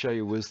thing I wanted to show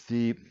you was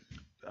the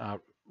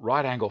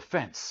right angle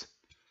fence.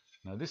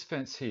 Now, this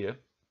fence here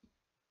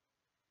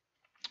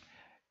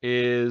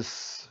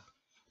is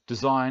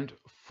designed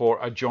for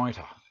a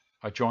jointer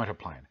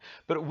plane,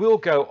 but it will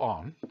go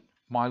on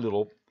my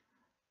little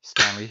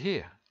Stanley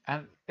here,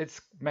 and it's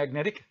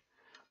magnetic,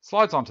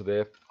 slides onto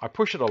there. I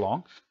push it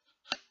along.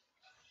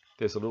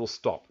 There's a little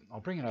stop. I'll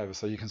bring it over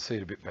so you can see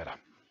it a bit better.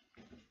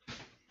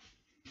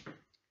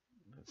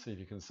 Let's see if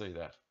you can see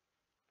that.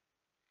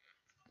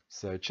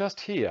 So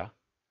just here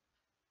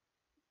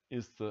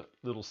is the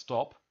little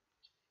stop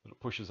that it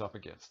pushes up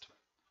against.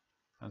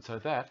 And so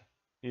that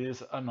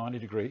is a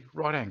 90-degree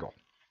right angle.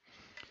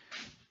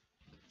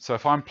 So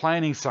if I'm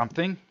planing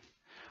something,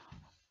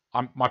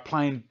 my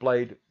plane's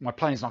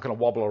not going to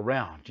wobble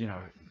around, you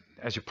know,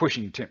 as you're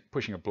pushing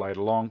a blade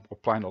along, or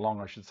plane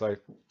along, I should say.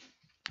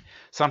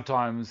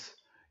 Sometimes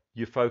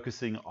you're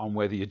focusing on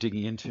whether you're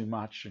digging in too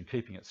much and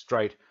keeping it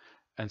straight,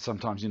 and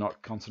sometimes you're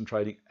not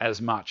concentrating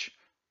as much.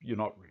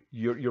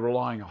 You're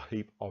relying on a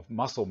heap of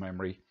muscle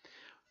memory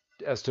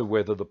as to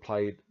whether the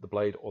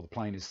blade or the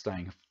plane is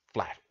staying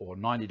flat or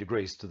 90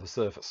 degrees to the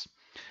surface.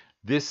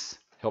 This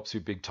helps you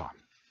big time.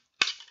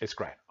 It's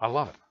great. I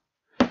love it.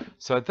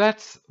 So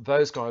that's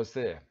those guys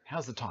there.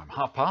 How's the time?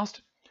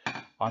 past.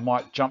 I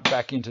might jump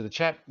back into the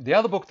chat. The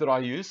other book that I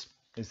use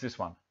is this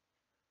one,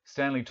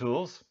 Stanley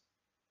Tools.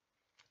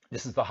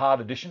 This is the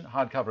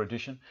hardcover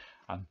edition.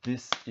 And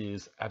this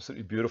is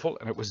absolutely beautiful.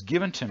 And it was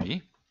given to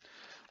me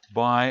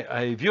by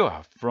a viewer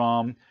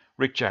from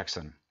Rick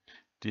Jackson.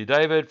 Dear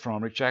David,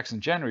 from Rick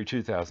Jackson, January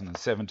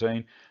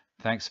 2017.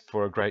 Thanks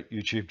for a great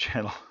YouTube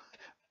channel.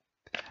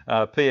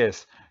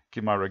 P.S.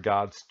 Give my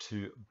regards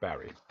to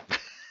Barry.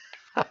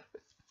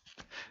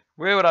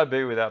 Where would I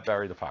be without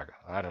Barry the Parker?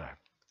 I don't know.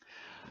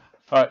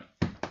 All right,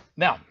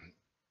 now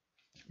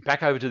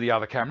back over to the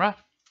other camera,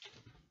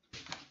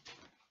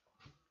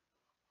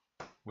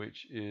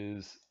 which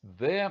is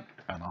there,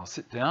 and I'll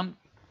sit down.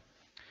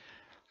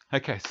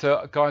 Okay,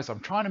 so guys,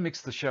 I'm trying to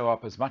mix the show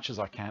up as much as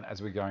I can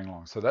as we're going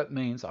along. So that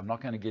means I'm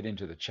not going to get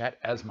into the chat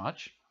as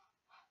much.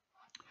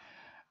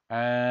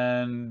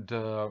 And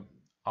I'm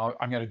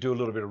going to do a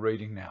little bit of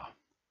reading now.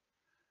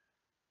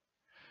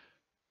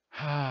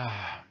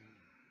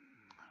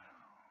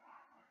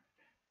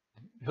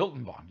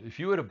 Hilton Bond, if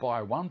you were to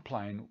buy one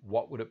plane,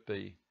 what would it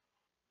be?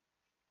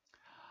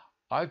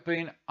 I've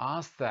been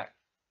asked that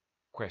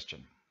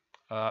question.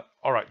 All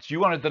right, so you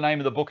wanted the name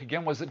of the book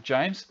again, was it,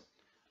 James?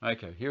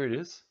 Okay, here it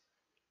is.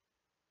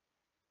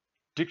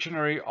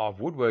 Dictionary of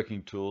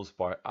Woodworking Tools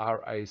by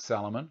R.A.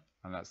 Salomon,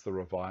 and that's the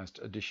revised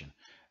edition.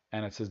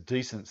 And it's a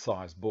decent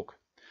sized book.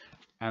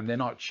 And they're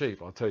not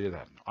cheap, I'll tell you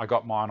that. I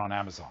got mine on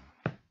Amazon.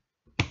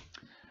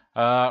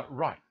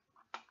 Right.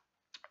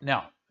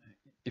 Now,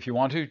 if you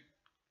want to,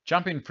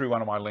 jump in through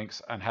one of my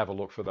links and have a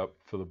look for the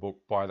book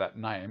by that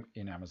name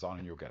in Amazon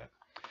and you'll get it.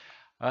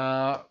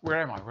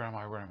 Where am I?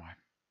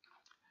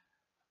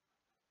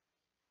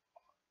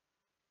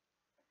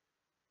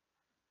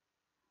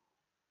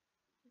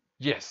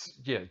 Yes,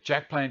 yeah,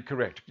 jack plane,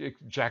 correct.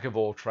 Jack of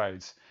all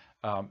trades.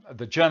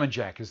 The German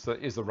jack is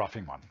the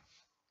roughing one.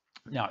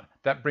 Now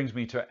that brings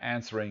me to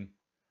answering.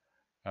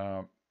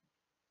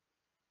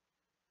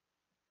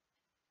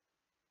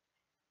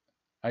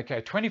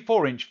 Okay,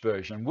 24-inch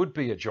version would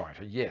be a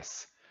jointer.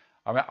 Yes,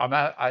 I'm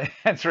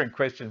answering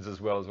questions as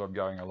well as I'm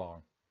going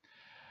along.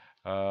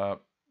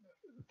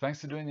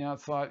 Thanks for doing the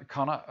outside,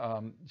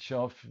 Connor.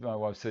 Shelf, my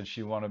wife said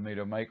she wanted me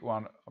to make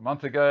one a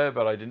month ago,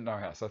 but I didn't know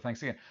how. So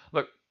thanks again.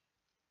 Look,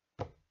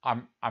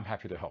 I'm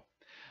happy to help.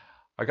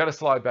 I got to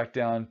slide back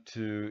down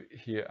to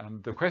here,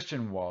 and the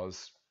question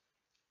was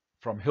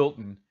from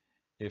Hilton: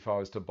 if I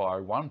was to buy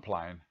one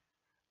plane,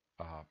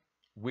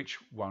 which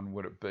one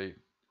would it be?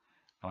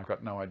 And I've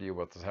got no idea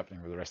what's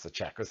happening with the rest of the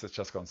chat because it's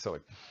just gone silly.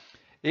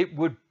 It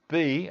would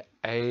be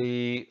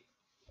a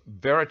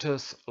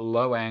Veritas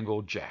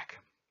low-angle jack.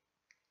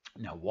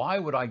 Now, why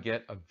would I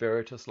get a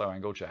Veritas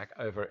low-angle jack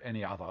over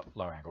any other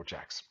low-angle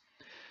jacks?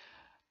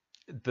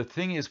 The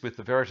thing is, with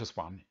the Veritas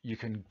one, you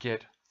can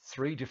get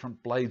 3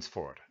 different blades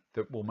for it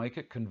that will make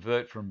it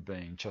convert from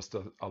being just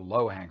a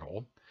low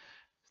angle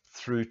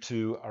through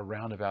to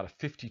around about a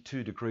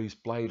 52 degrees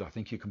blade I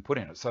think you can put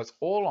in it. So it's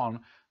all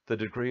on the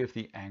degree of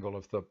the angle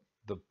of the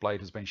blade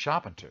has been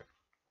sharpened to.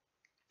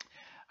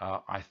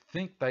 I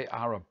think they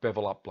are a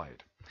bevel up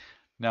blade.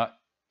 Now,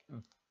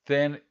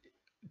 then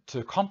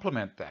to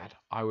complement that,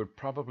 I would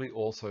probably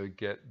also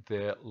get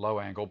their low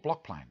angle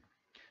block plane,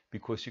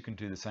 because you can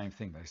do the same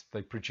thing.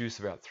 They produce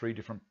about 3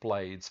 different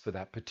blades for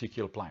that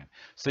particular plane.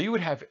 So you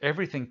would have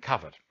everything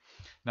covered.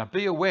 Now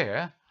be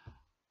aware,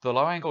 the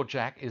low angle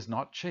jack is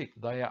not cheap.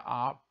 They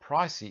are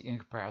pricey in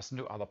comparison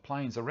to other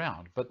planes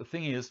around. But the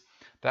thing is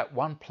that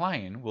one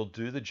plane will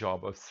do the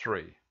job of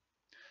 3.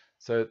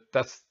 So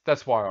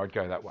that's why I'd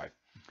go that way.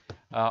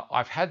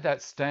 I've had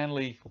that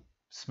Stanley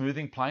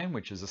smoothing plane,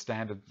 which is a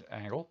standard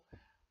angle,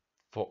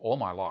 for all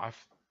my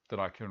life that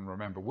I can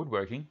remember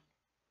woodworking.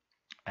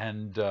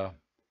 And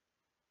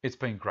it's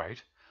been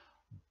great,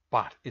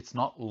 but it's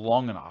not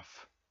long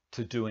enough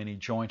to do any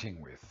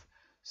jointing with.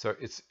 So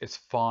it's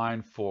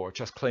fine for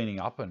just cleaning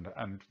up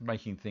and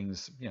making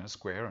things, you know,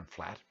 square and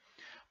flat,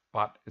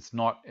 but it's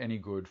not any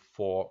good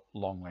for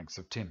long lengths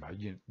of timber.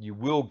 You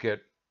will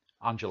get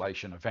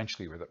undulation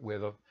eventually with it,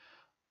 where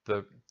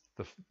the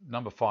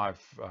number 5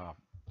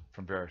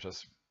 from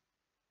Veritas,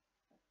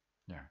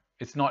 you know,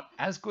 it's not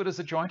as good as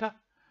a jointer,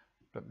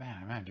 but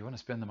man, do you want to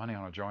spend the money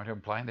on a jointer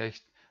and plane?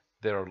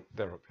 They're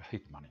a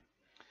heap of money.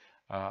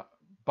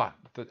 But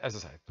as I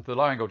say, the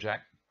low angle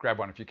jack, grab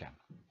one if you can.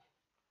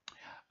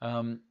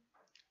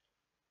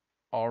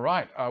 All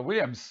right,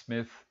 William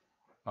Smith,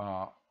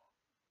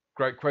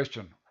 great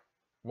question.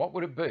 What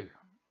would it be?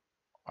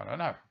 I don't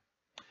know.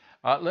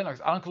 Lennox,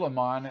 uncle of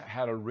mine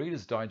had a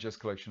Reader's Digest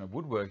collection of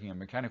woodworking and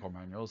mechanical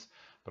manuals,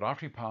 but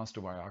after he passed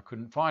away, I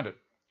couldn't find it.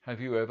 Have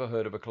you ever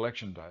heard of a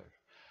collection, Dave?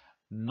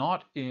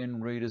 Not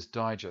in Reader's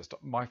Digest.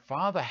 My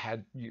father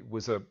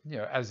was a, you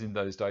know, as in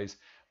those days,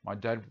 my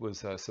dad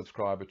was a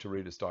subscriber to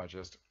Reader's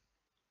Digest,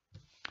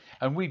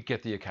 and we'd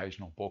get the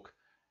occasional book,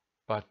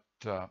 but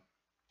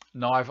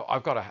no,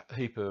 I've got a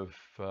heap of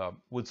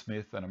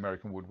Woodsmith and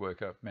American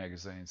Woodworker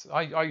magazines.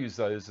 I use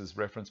those as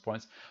reference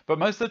points, but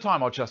most of the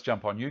time I'll just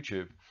jump on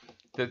YouTube.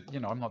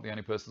 You know, I'm not the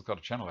only person that's got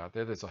a channel out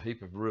there. There's a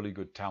heap of really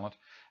good talent.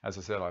 As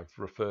I said, I've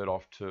referred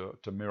off to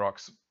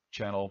Mirok's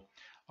channel.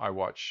 I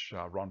watch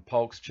Ron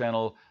Polk's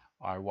channel.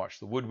 I watch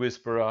The Wood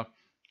Whisperer.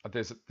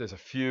 There's a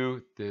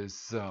few.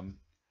 There's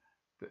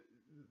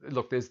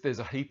look, there's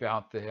a heap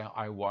out there.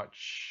 I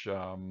watch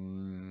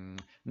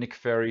Nick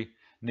Ferry.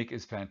 Nick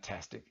is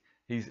fantastic.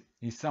 He's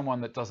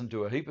someone that doesn't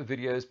do a heap of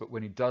videos, but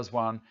when he does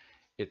one,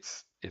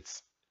 it's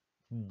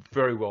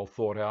very well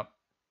thought out.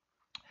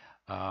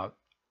 Uh,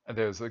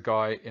 there's a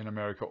guy in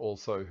America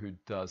also who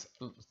does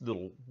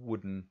little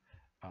wooden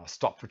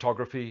stop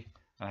photography,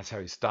 and that's how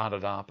he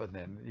started up, and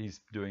then he's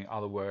doing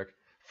other work.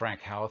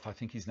 Frank Howarth, I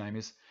think his name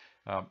is.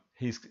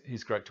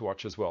 He's great to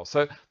watch as well.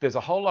 So there's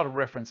a whole lot of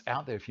reference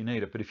out there if you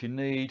need it, but if you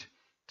need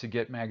to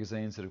get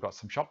magazines that have got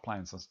some shop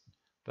plans and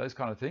those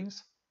kind of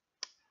things,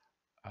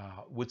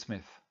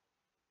 Woodsmith.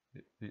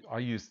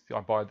 I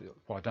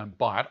don't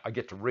buy it, I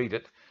get to read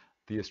it,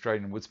 the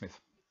Australian Woodsmith.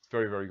 It's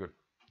very, very good.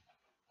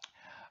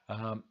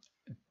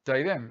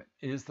 Dave M,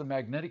 is the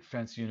magnetic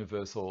fence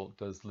universal?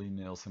 Does Lee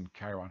Nielsen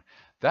carry one?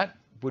 That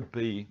would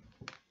be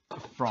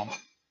from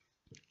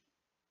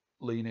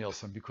Lee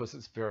Nielsen because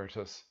it's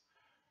Veritas.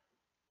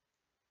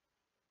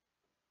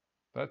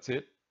 That's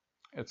it.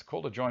 It's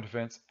called a joint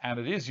fence, and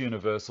it is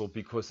universal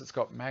because it's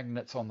got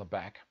magnets on the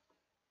back.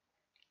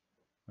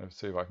 Let's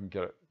see if I can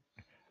get it.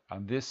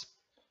 And this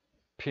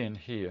pin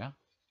here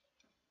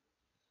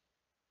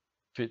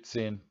fits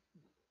in.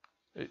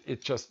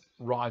 It just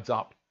rides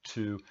up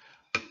to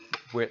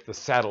where the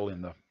saddle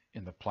in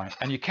the plane,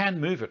 and you can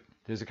move it.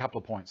 There's a couple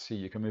of points here.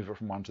 You can move it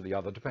from one to the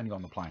other depending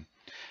on the plane,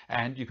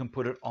 and you can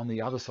put it on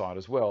the other side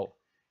as well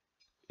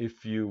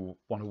if you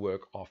want to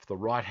work off the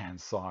right hand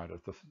side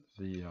of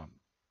the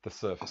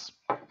surface.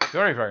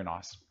 Very, very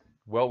nice.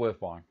 Well worth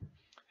buying.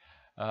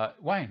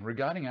 Wayne,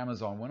 regarding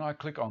Amazon, when I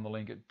click on the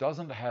link, it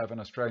doesn't have an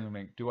Australian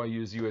link. Do I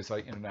use USA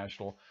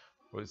International,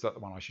 or is that the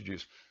one I should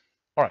use?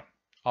 All right,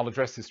 I'll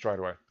address this straight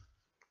away.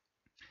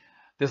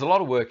 There's a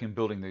lot of work in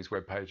building these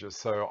web pages,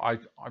 so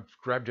I've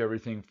grabbed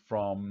everything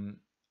from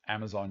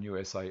Amazon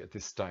USA at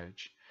this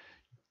stage.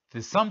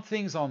 There's some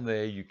things on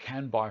there you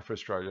can buy for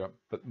Australia,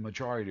 but the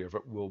majority of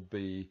it will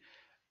be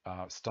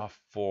stuff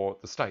for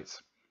the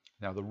States.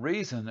 Now, the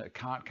reason it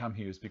can't come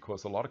here is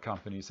because a lot of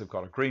companies have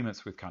got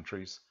agreements with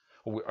countries,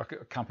 or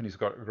companies have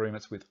got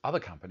agreements with other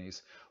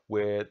companies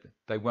where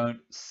they won't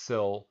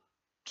sell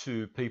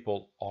to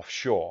people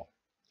offshore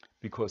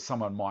because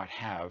someone might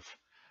have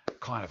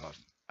kind of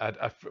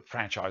a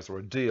franchise or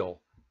a deal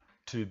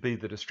to be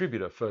the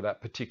distributor for that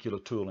particular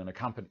tool in a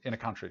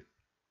country.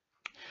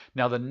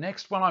 Now, the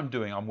next one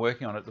I'm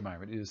working on at the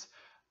moment is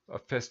a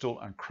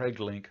Festool and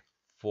Craig link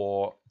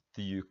for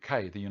the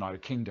UK, the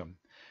United Kingdom.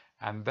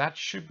 And that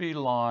should be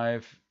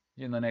live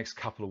in the next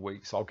couple of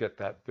weeks. I'll get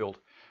that built.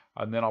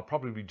 And then I'll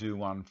probably do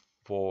one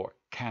for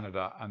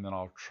Canada, and then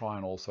I'll try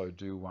and also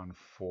do one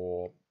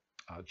for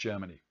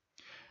Germany.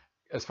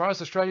 As far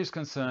as Australia is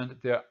concerned,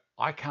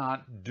 I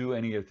can't do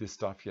any of this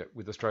stuff yet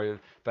with Australia.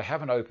 They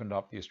haven't opened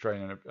up the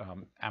Australian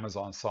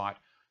Amazon site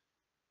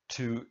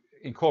to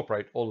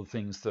incorporate all the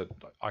things that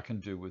I can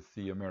do with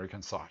the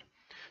American site.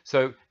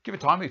 So give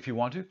it time if you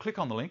want to. Click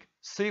on the link,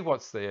 see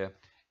what's there.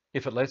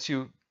 If it lets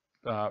you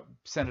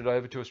send it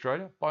over to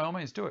Australia, by all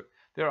means do it.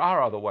 There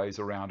are other ways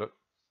around it.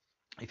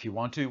 If you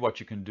want to, what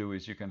you can do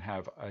is you can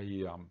have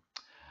a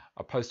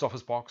post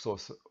office box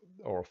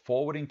or a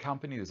forwarding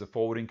company. There's a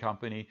forwarding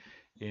company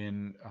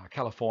in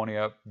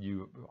California.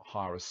 You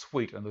hire a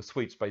suite, and the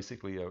suite's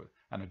basically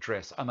an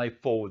address, and they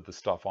forward the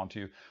stuff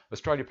onto you.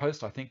 Australia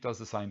Post, I think, does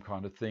the same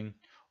kind of thing.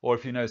 Or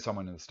if you know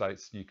someone in the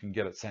States, you can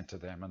get it sent to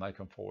them and they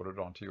can forward it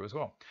onto you as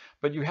well.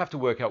 But you have to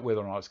work out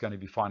whether or not it's going to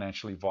be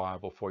financially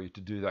viable for you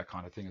to do that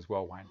kind of thing as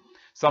well, Wayne.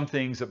 Some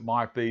things it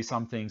might be,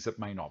 some things it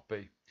may not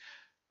be.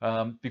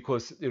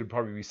 Because it would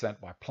probably be sent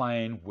by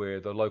plane,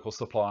 where the local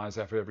suppliers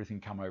have everything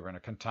come over in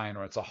a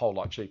container. It's a whole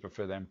lot cheaper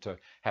for them to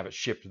have it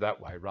shipped that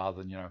way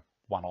rather than,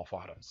 one-off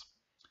items.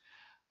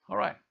 All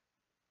right,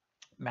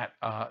 Matt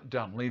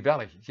down Lee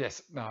Valley.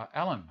 Yes,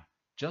 Alan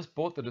just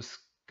bought the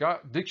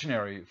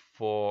dictionary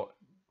for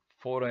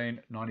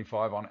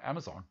 $14.95 on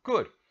Amazon.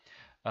 Good.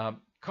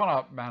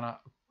 Connor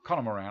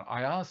Moran,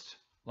 I asked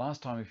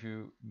last time if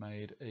you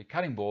made a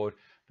cutting board,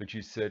 but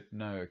you said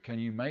no. Can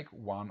you make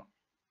one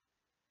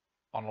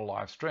on a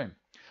live stream?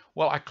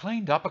 Well, I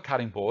cleaned up a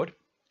cutting board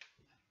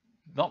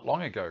not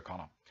long ago,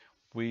 Connor.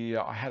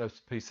 I had a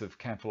piece of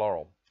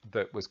camphor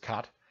that was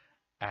cut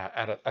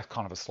at a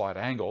kind of a slight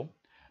angle,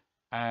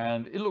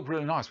 and it looked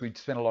really nice. We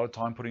spent a lot of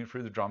time putting it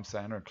through the drum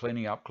sander and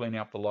cleaning up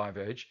the live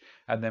edge,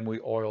 and then we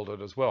oiled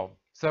it as well.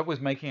 So it was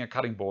making a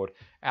cutting board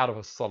out of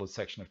a solid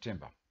section of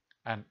timber,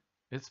 and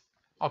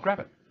I'll grab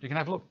it. You can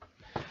have a look.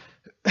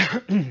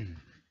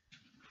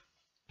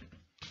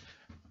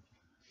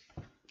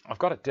 I've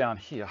got it down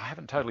here. I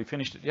haven't totally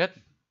finished it yet,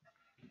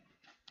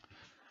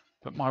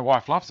 but my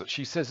wife loves it.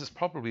 She says it's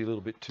probably a little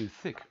bit too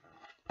thick.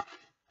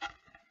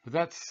 But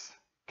that's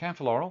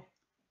camphor laurel.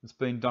 It's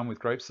been done with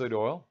grapeseed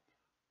oil,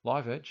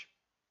 live edge.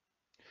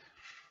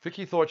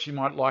 Vicky thought she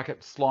might like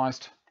it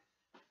sliced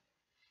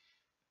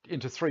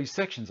into 3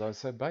 sections. I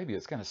said, baby,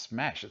 it's going to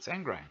smash. It's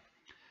end grain.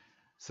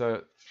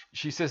 So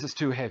she says it's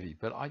too heavy,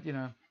 but I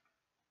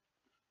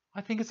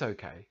think it's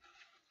okay.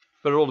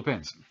 But it all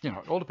depends. It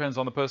all depends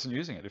on the person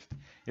using it.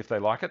 If they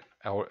like it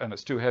and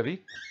it's too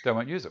heavy, they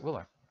won't use it, will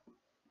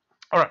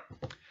they? All right.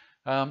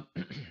 Um,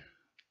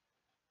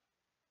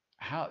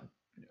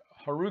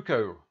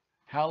 Haruko,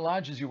 how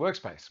large is your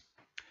workspace?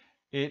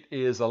 It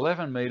is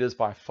 11 meters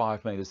by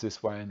 5 meters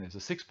this way, and there's a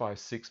 6 by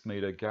 6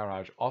 meter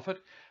garage off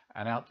it,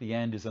 and out the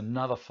end is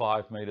another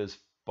 5 meters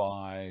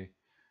by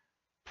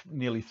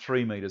nearly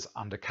 3 meters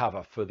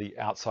undercover for the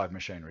outside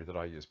machinery that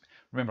I use.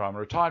 Remember, I'm a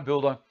retired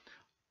builder.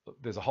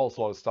 There's a whole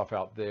lot of stuff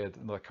out there,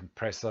 the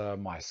compressor,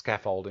 my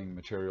scaffolding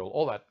material,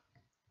 all that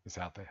is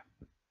out there.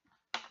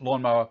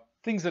 Lawnmower,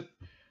 things that,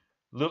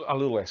 a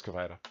little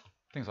excavator,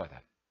 things like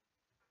that.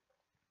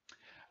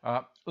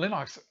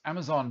 Linux,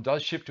 Amazon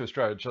does ship to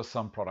Australia, just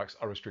some products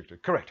are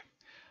restricted. Correct.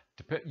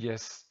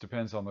 Yes,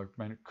 depends on the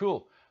menu.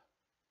 Cool.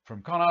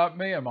 From Connor,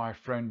 me and my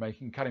friend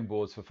making cutting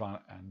boards for fun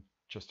and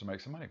just to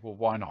make some money. Well,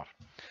 why not?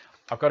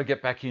 I've got to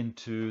get back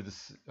into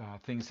this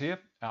things here.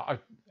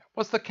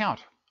 What's the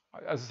count?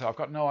 As I say, I've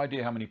got no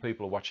idea how many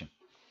people are watching.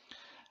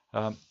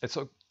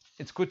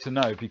 It's good to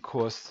know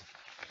because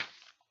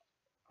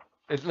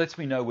it lets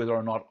me know whether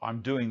or not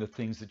I'm doing the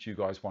things that you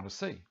guys want to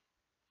see.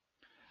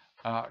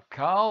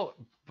 Carl,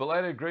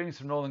 belated greetings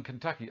from Northern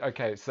Kentucky.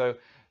 Okay, so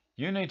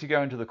you need to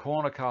go into the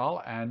corner,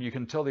 Carl, and you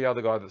can tell the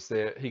other guy that's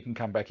there, he can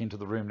come back into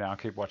the room now and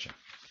keep watching.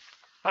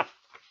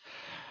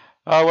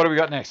 What do we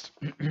got next?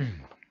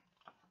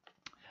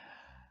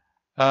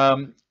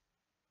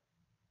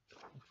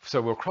 So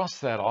we'll cross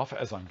that off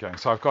as I'm going.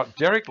 So I've got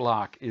Derek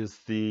Lark is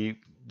the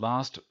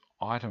last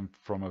item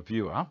from a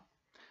viewer.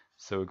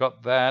 So we've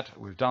got that.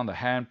 We've done the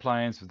hand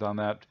planes. We've done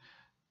that.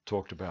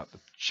 Talked about the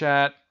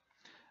chat.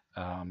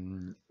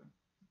 Where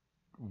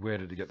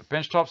did he get the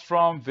bench tops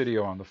from?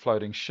 Video on the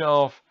floating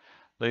shelf.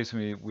 Leaves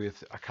me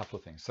with a couple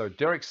of things. So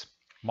Derek's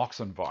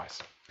Moxon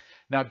Vice.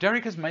 Now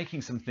Derek is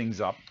making some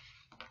things up,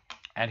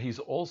 and he's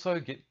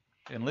also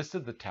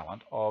enlisted the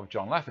talent of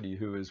John Lafferty,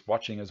 who is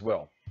watching as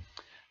well.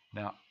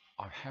 Now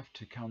I have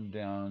to come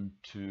down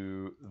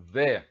to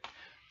there.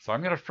 So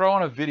I'm going to throw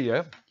on a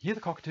video. Hear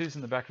the cockatoos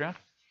in the background?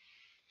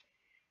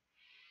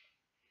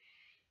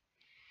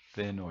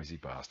 They're noisy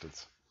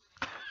bastards.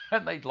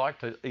 And they'd like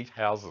to eat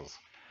houses.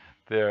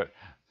 They're,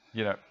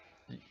 you know,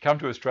 you come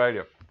to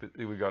Australia,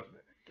 we've got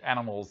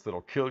animals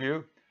that'll kill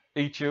you,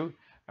 eat you,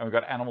 and we've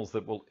got animals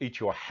that will eat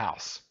your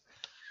house.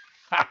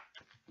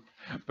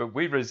 But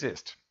we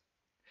resist.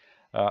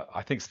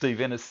 I think Steve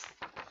Ennis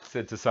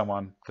said to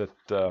someone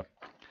that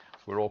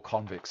we're all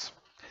convicts.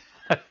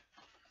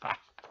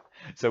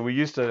 So we're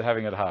used to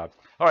having it hard.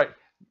 All right,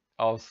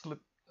 I'll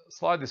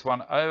slide this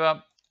one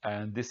over,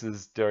 and this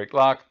is Derek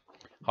Lark.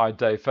 Hi,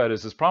 Dave.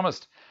 Photos as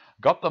promised.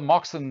 Got the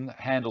Moxon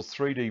handles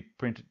 3D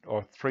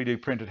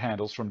printed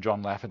handles from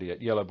John Lafferty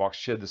at Yellow Box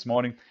Shed this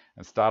morning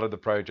and started the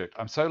project.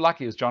 I'm so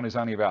lucky as John is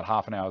only about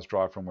half an hour's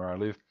drive from where I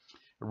live.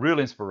 A real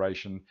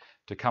inspiration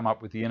to come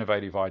up with the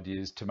innovative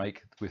ideas to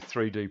make with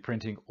 3D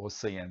printing or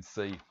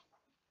CNC.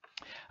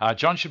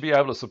 John should be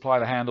able to supply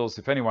the handles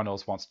if anyone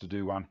else wants to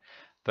do one.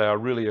 They are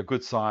really a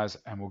good size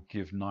and will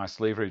give nice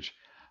leverage.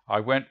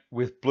 I went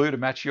with blue to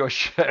match your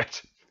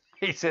shirt.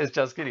 He says,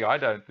 just kidding. I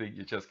don't think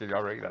you're just kidding. I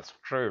reckon that's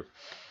true.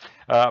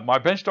 My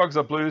bench dogs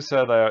are blue,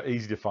 so they are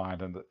easy to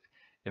find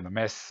in the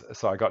mess.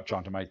 So I got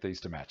John to make these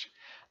to match.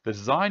 The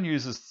design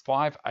uses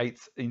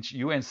 5/8 inch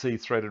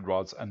UNC threaded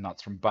rods and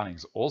nuts from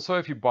Bunnings. Also,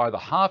 if you buy the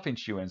 1/2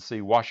 inch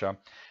UNC washer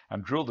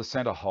and drill the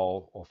center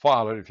hole or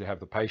file it if you have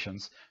the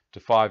patience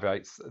to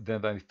 5/8,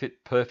 then they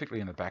fit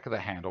perfectly in the back of the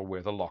handle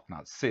where the lock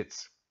nut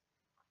sits.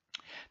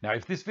 Now,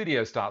 if this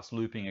video starts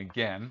looping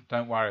again,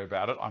 don't worry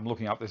about it. I'm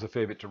looking up. There's a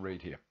fair bit to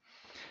read here.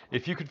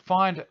 If you could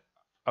find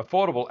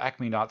affordable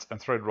Acme nuts and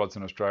thread rods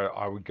in Australia,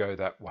 I would go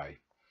that way.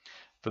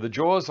 For the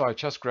jaws, I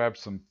just grabbed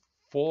some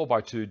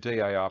 4x2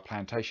 DAR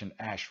plantation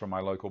ash from my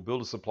local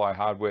builder supply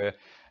hardware,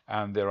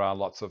 and there are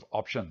lots of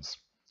options.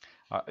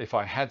 If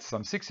I had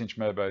some 6-inch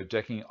Merbo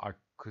decking, I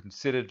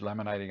considered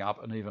laminating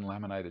up, and even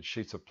laminated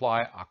sheets of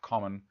ply are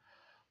common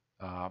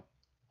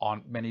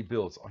on many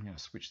builds. I'm going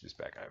to switch this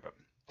back over.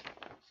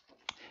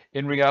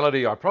 In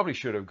reality, I probably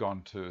should have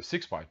gone to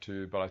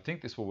 6x2, but I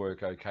think this will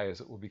work okay as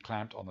it will be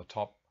clamped on the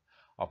top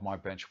of my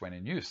bench when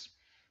in use.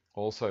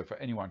 Also, for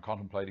anyone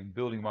contemplating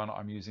building one,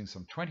 I'm using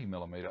some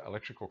 20mm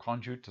electrical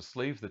conduit to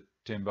sleeve the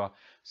timber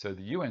so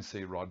the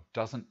UNC rod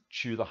doesn't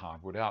chew the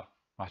hardwood out.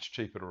 Much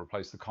cheaper to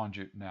replace the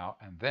conduit now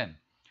and then.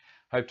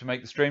 Hope to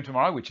make the stream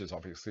tomorrow, which is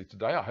obviously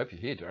today. I hope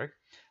you're here, Derek.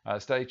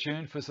 Stay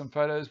tuned for some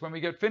photos when we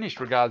get finished.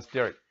 Regards,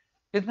 Derek.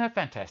 Isn't that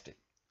fantastic?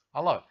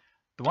 I love it.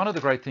 One of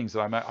the great things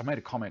that I made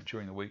a comment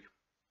during the week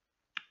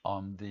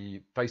on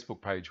the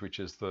Facebook page, which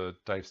is the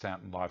Dave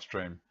Stanton live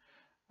stream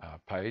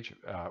page,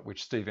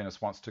 which Steve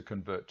Ennis wants to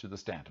convert to the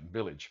Stanton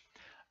Village.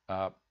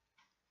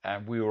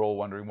 And we were all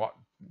wondering what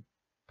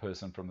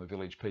person from the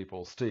Village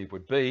people Steve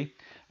would be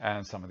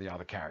and some of the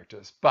other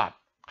characters. But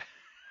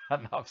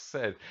enough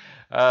said.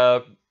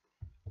 I'm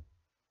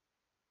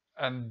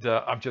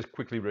just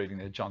quickly reading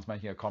there. John's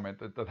making a comment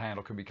that the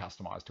handle can be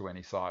customized to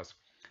any size,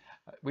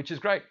 which is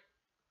great.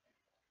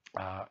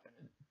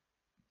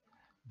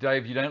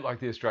 Dave, you don't like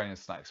the Australian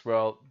snakes.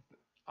 Well,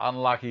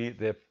 unlucky,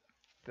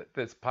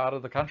 that's part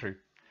of the country.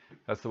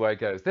 That's the way it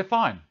goes. They're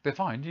fine. They're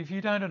fine. If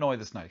you don't annoy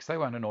the snakes, they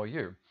won't annoy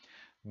you.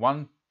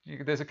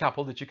 There's a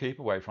couple that you keep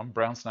away from.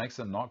 Brown snakes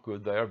are not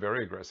good. They are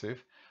very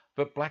aggressive.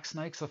 But black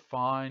snakes are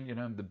fine. You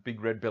know, the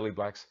big red belly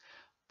blacks,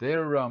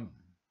 they're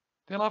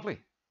lovely.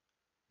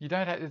 You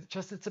don't have,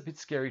 it's a bit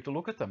scary to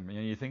look at them.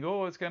 You think,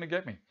 oh, it's going to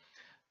get me.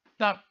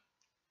 No,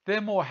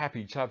 they're more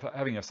happy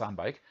having a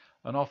sunbake,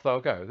 and off they'll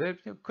go. There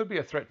could be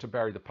a threat to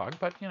Barry the pug,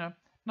 but you know,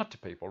 not to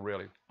people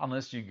really,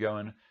 unless you go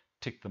and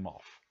tick them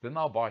off. Then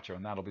they'll bite you,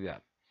 and that'll be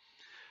that.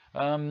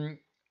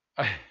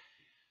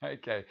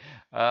 Okay,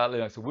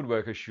 Linux, a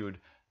woodworker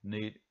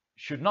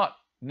should not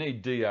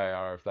need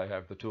DAR if they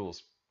have the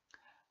tools.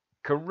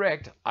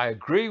 Correct, I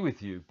agree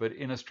with you, but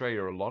in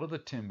Australia, a lot of the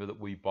timber that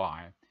we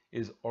buy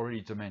is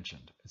already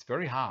dimensioned. It's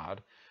very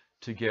hard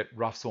to get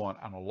rough sawn,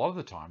 and a lot of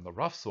the time the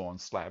rough sawn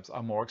slabs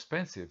are more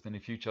expensive than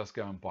if you just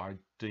go and buy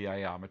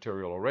DAR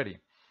material already.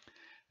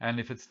 And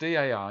if it's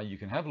DAR, you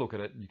can have a look at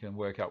it and you can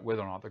work out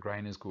whether or not the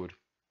grain is good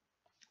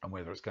and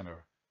whether it's going to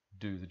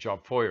do the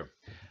job for you.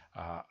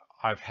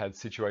 I've had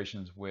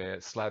situations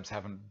where slabs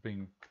haven't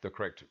been the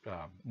correct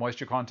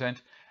moisture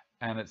content,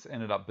 and it's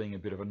ended up being a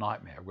bit of a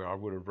nightmare, where I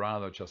would have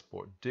rather just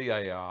bought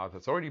DAR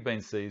that's already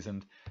been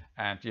seasoned,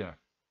 and you know,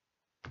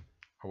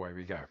 away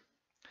we go.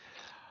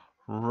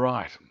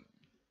 Right,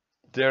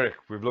 Derek,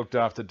 we've looked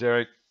after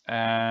Derek,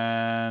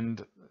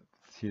 and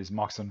here's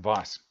Mox and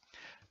Vice.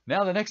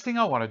 Now the next thing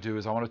I want to do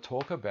is I want to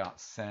talk about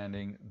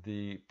sanding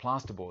the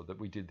plasterboard that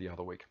we did the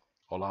other week,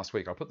 or last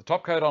week. I put the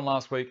top coat on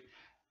last week,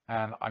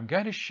 and I'm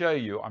going to show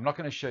you, I'm not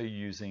going to show you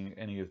using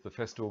any of the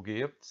Festool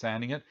gear,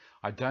 sanding it.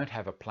 I don't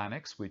have a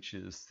Planex, which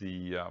is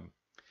the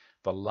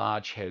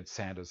large head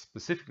sander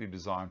specifically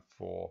designed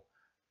for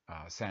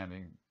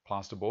sanding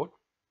plasterboard,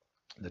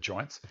 the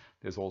joints.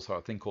 There's also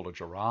a thing called a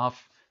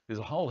giraffe. There's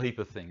a whole heap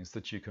of things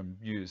that you can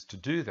use to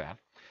do that.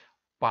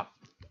 But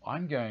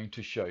I'm going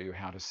to show you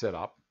how to set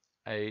up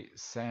a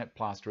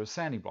plaster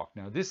sanding block.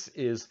 Now this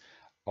is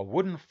a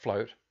wooden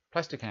float,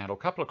 plastic handle,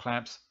 couple of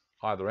clamps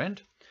either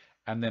end,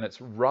 and then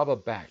it's rubber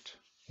backed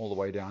all the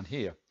way down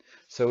here.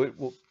 So it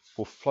will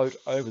float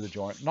over the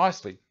joint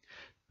nicely.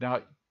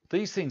 Now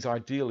these things,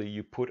 ideally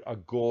you put a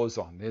gauze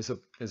on. There's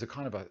a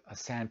kind of a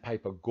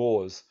sandpaper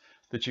gauze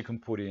that you can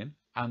put in,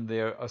 and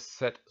they're a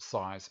set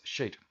size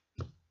sheet.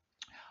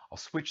 I'll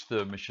switch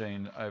the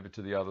machine over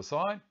to the other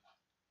side,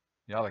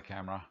 the other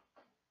camera,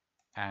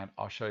 and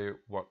I'll show you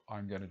what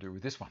I'm going to do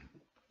with this one.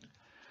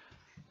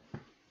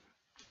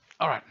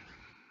 All right,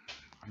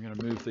 I'm going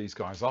to move these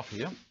guys off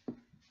here.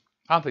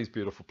 Aren't these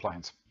beautiful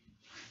planes?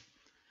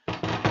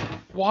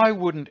 Why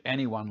wouldn't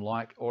anyone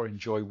like or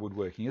enjoy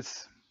woodworking?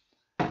 It's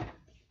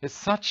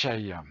such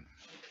a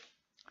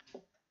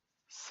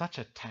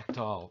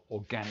tactile,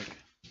 organic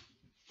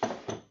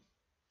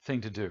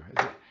thing to do.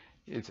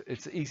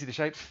 It's easy to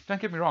shape.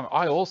 Don't get me wrong,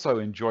 I also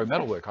enjoy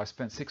metalwork. I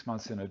spent 6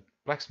 months in a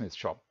blacksmith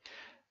shop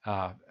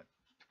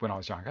when I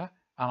was younger,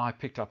 and I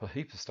picked up a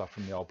heap of stuff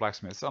from the old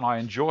blacksmiths, and I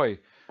enjoy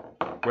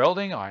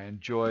welding, I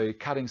enjoy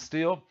cutting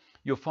steel.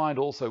 You'll find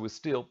also with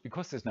steel,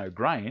 because there's no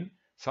grain,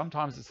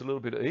 sometimes it's a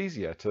little bit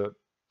easier to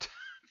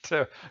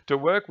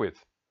work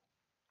with.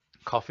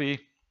 Coffee.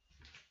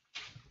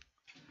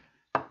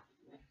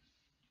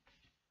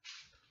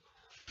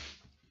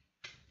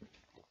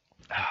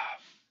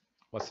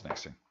 What's the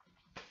next thing?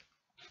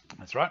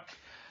 That's right.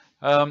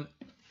 Now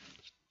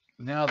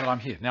that I'm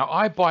here. Now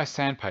I buy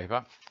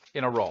sandpaper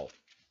in a roll.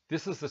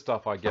 This is the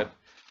stuff I get.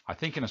 I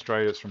think in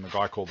Australia it's from a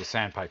guy called the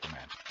Sandpaper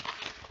Man.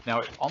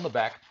 Now on the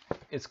back,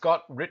 it's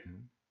got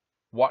written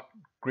what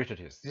grit it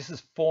is. This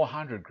is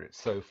 400 grit,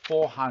 so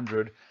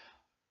 400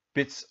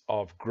 bits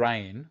of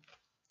grain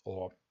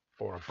or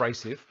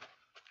abrasive.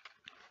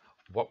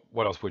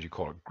 What else would you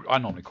call it? I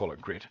normally call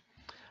it grit.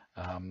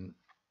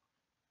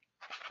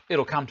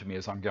 It'll come to me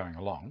as I'm going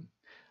along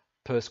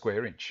per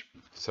square inch.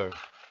 So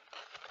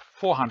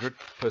 400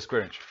 per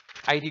square inch.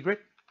 80 grit,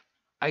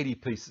 80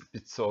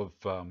 bits of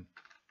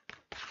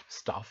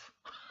stuff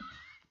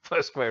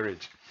per square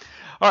inch.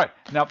 All right,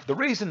 now the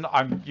reason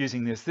I'm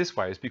using this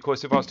way is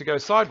because if I was to go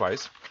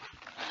sideways,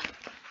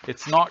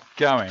 it's not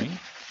going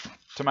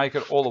to make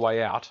it all the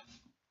way out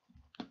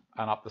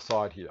and up the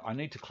side here. I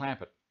need to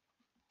clamp it.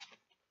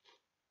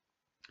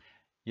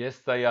 Yes,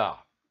 they are.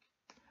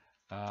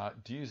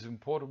 Do you use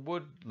imported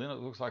wood? Lynn, it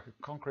looks like a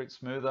concrete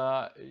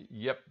smoother.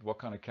 Yep. What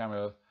kind of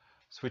camera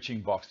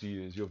switching box do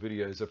you use? Your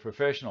videos are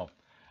professional.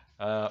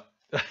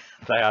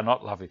 They are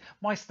not lovely.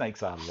 My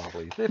snakes are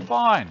lovely. They're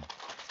fine.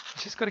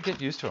 You just got to get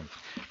used to them.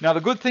 Now,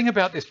 the good thing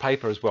about this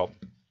paper as well,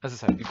 as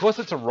I say, because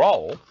it's a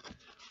roll,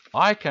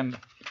 I can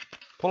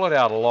pull it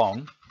out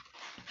along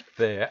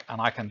there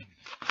and I can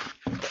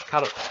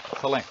cut it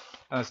to length.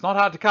 And it's not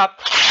hard to cut.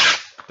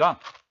 Done.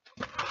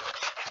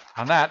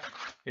 And that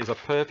is a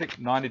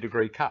perfect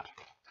 90-degree cut.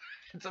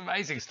 It's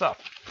amazing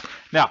stuff.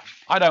 Now,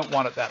 I don't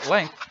want it that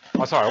length.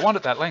 Oh, sorry, I want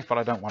it that length, but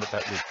I don't want it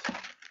that width.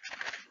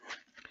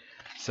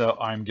 So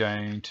I'm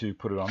going to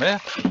put it on there,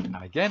 and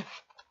again,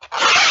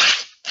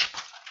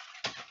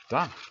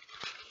 done.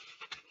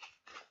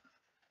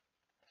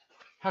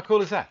 How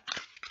cool is that?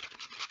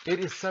 It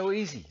is so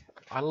easy.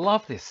 I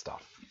love this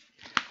stuff.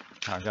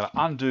 Now I'm going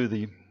to undo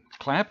the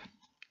clamp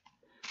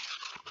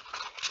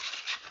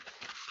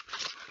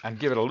and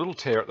give it a little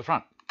tear at the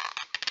front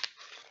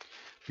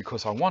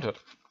because I want it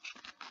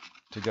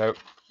to go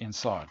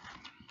inside.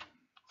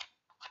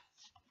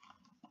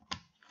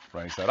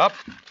 Raise that up.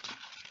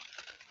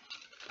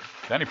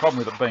 The only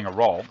problem with it being a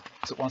roll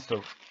is it wants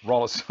to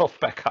roll itself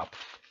back up.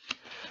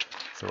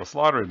 So we'll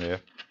slide her in there.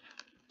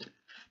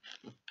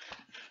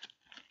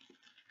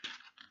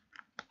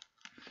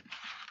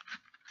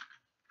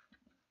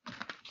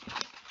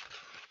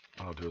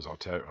 What I'll do is I'll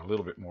tear a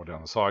little bit more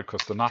down the side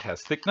because the nut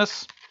has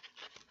thickness.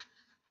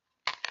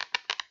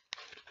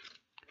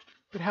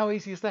 But how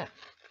easy is that?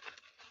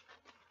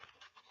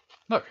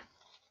 Look.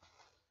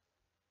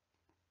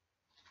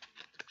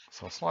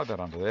 So I'll slide that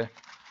under there.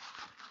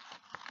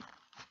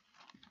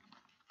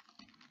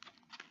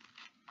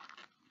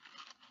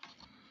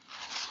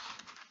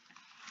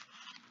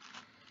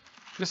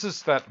 This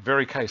is that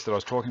very case that I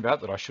was talking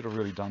about that I should have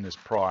really done this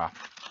prior.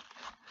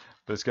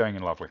 But it's going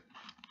in lovely.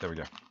 There we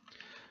go.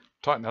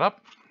 Tighten that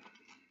up.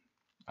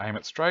 Aim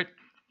it straight.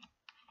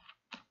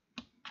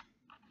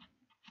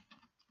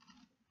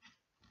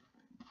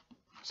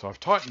 So I've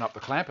tightened up the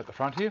clamp at the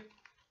front here.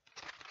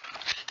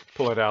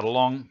 Pull it out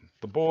along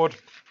the board.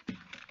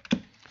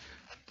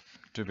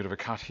 Do a bit of a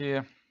cut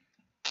here.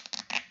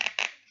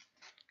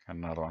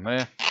 And another one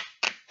there.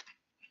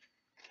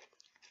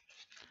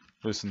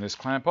 Loosen this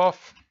clamp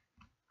off.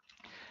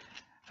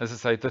 As I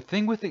say, the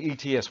thing with the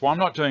ETS, why I'm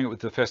not doing it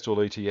with the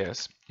Festool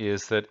ETS,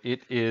 is that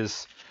it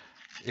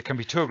can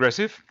be too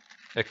aggressive,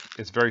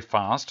 it's very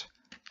fast,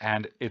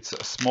 and it's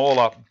a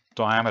smaller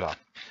diameter.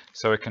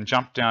 So it can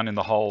jump down in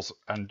the holes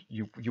and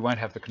you won't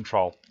have the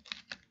control.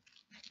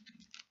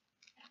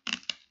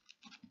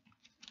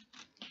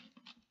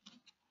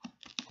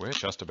 We're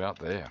just about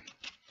there.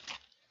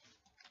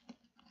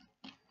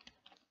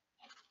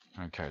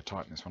 Okay,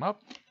 tighten this one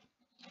up.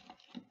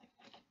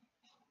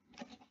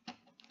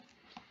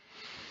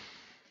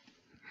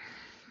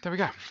 There we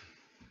go.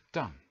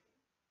 Done.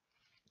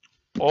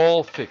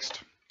 All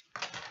fixed.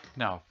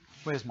 Now,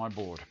 where's my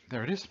board?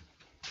 There it is.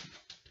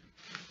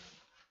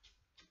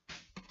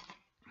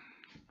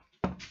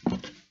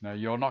 Now,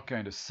 you're not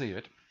going to see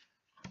it.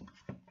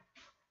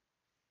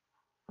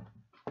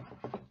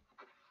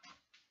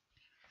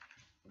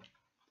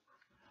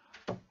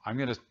 I'm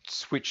going to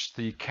switch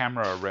the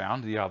camera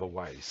around the other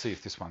way, see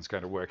if this one's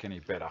going to work any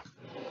better.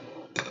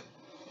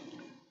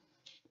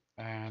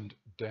 And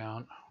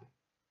down.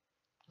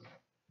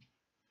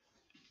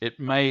 It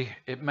may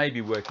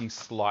be working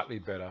slightly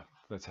better.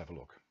 Let's have a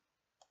look.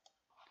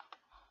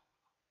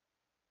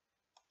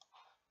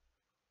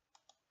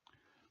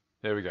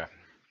 There we go.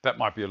 That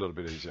might be a little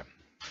bit easier.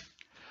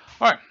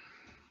 All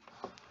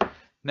right.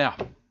 Now,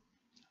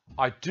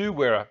 I do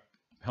wear a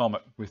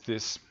helmet with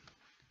this.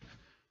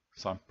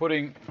 So I'm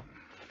putting,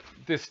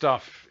 this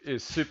stuff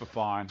is super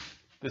fine.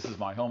 This is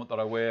my helmet that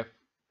I wear.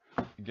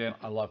 Again,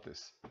 I love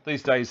this.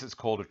 These days it's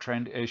called a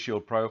Trend Air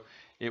Shield Pro.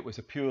 It was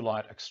a Pure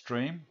Light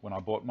Extreme when I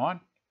bought mine,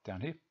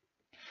 down here.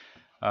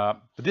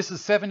 But this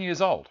is 7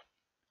 years old.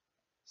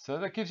 So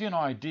that gives you an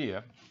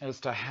idea as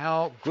to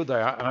how good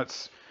they are. And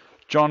it's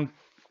John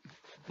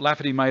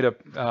Lafferty made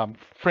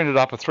printed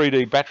up a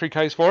 3D battery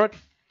case for it.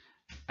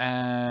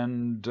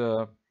 And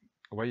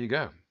away you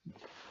go.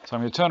 So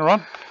I'm going to turn her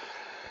on.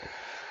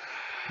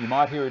 You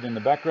might hear it in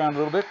the background a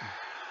little bit.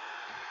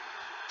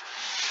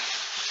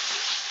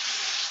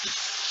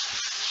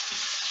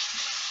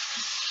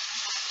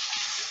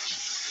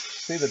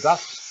 See the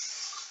dust?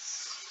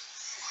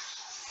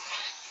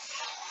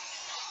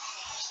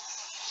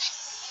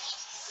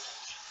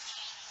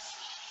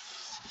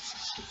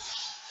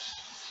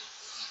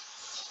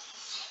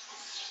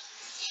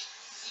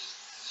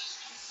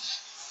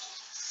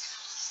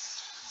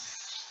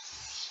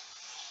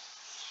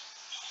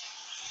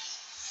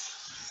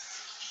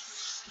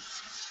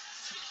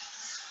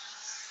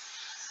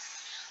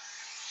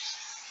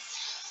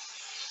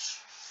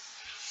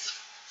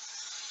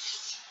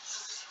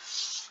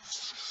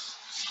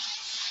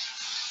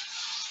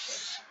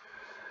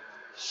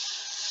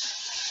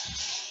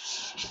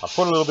 I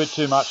put a little bit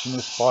too much in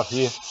this spot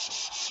here.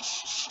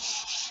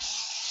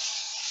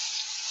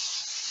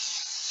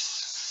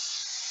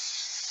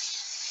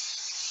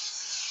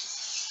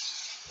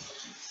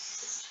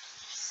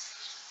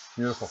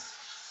 Beautiful.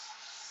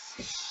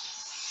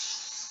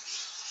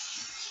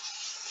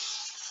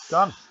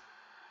 Done.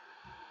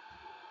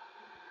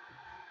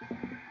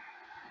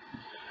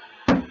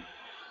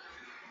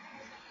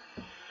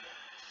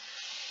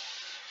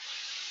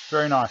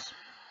 Very nice.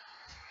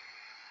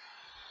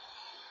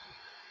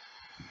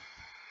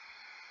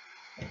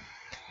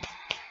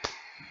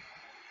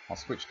 I'll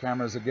switch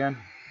cameras again.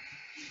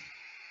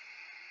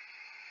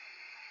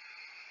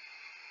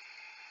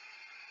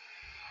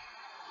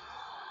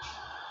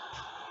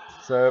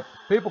 So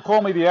people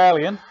call me the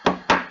alien.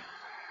 But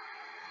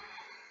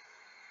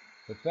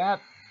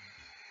that,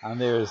 and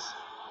this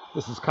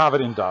is covered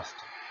in dust.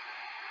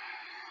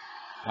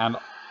 And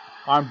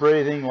I'm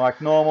breathing like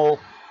normal.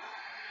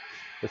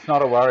 It's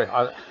not a worry.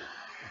 I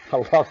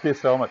love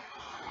this helmet.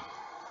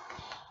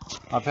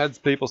 I've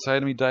had people say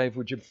to me, Dave,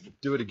 would you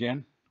do it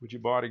again? Would you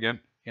buy it again?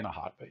 In a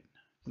heartbeat.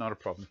 Not a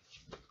problem.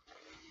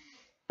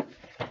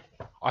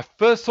 I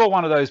first saw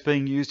one of those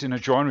being used in a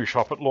joinery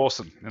shop at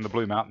Lawson in the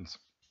Blue Mountains,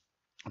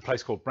 a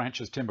place called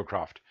Branches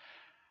Timbercraft.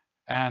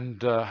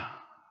 And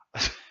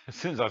as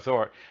soon as I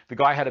saw it, the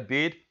guy had a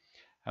beard.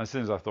 And as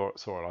soon as I saw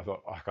it, I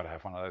thought, oh, I've got to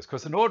have one of those.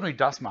 Because an ordinary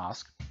dust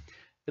mask,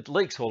 it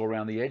leaks all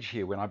around the edge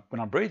here when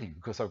I'm breathing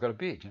because I've got a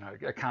beard. You know,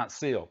 I can't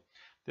seal.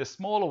 There's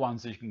smaller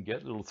ones that you can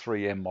get, little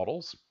 3M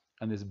models.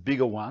 And there's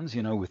bigger ones,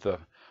 you know, with the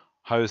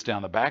hose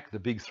down the back, the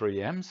big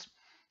 3Ms.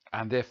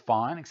 And they're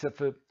fine, except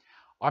for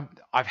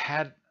I've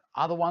had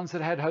other ones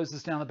that had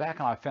hoses down the back,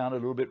 and I found it a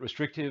little bit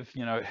restrictive.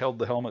 You know, it held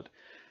the helmet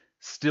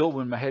still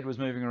when my head was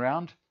moving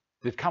around.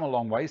 They've come a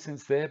long way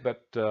since there,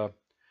 but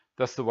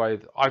that's the way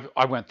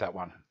I went that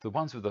one. The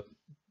ones with the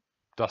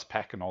dust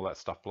pack and all that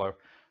stuff below,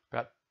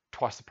 about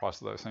twice the price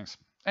of those things.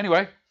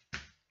 Anyway,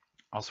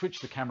 I'll switch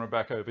the camera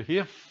back over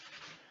here.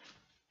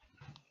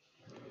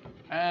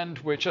 And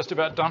we're just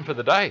about done for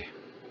the day.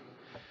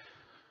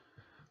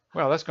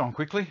 Well, that's gone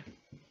quickly.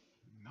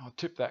 I'll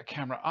tip that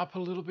camera up a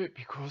little bit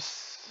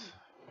because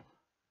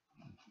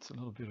it's a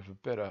little bit of a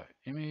better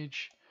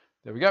image.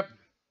 There we go.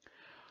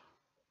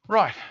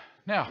 Right,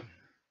 now,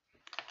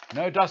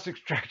 no dust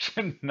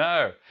extraction,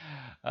 no.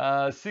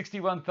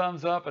 61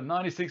 thumbs up and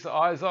 96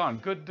 eyes on.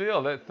 Good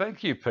deal.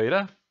 Thank you,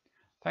 Peter.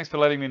 Thanks for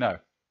letting me know.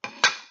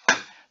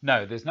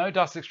 No, there's no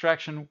dust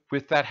extraction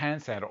with that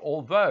hand sander,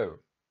 although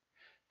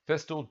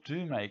Festool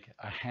do make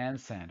a hand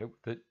sander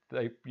that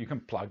you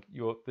can plug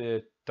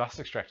their dust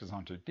extractors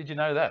onto. Did you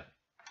know that?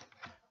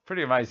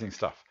 Pretty amazing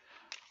stuff.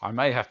 I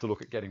may have to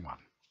look at getting one.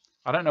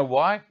 I don't know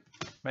why.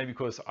 Maybe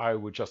because I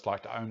would just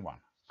like to own one.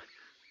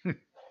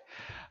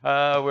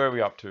 Where are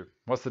we up to?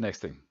 What's the next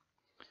thing?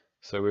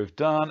 So we've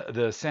done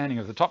the sanding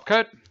of the top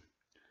coat.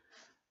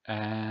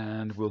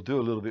 And we'll do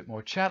a little bit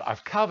more chat.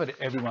 I've covered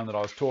everyone that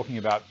I was talking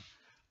about,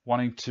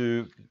 wanting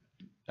to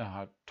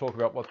talk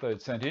about what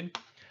they'd sent in.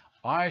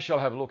 I shall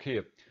have a look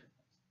here.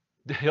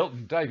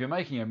 Hilton, Dave, you're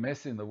making a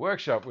mess in the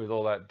workshop with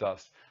all that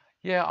dust.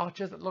 Yeah, I'll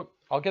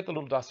get the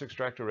little dust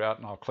extractor out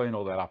and I'll clean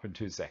all that up in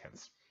 2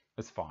 seconds.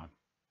 It's fine.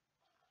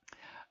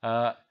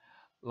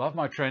 Love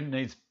my trend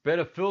needs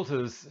better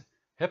filters,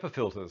 HEPA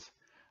filters.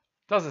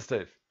 Does it,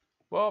 Steve?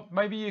 Well,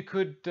 maybe you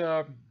could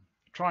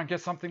try and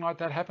get something like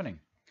that happening.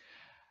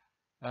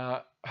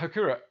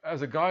 Hakura,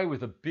 as a guy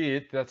with a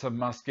beard, that's a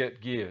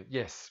must-get gear.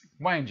 Yes,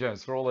 Wayne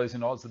Jones, for all those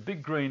in odds, the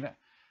Big Green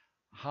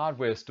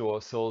hardware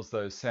store sells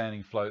those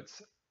sanding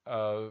floats,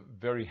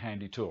 very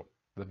handy tool.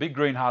 The Big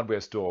Green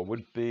hardware store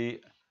would be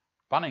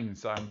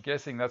Bunnings. I'm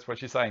guessing that's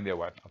what you're saying there,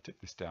 Wayne. I'll tip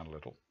this down a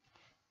little.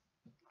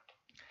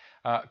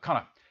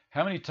 Connor,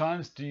 how many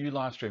times do you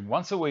live stream?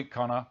 Once a week,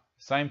 Connor,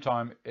 same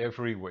time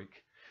every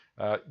week.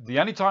 The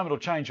only time it'll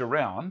change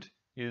around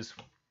is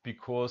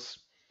because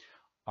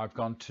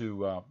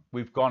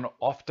we've gone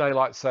off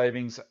daylight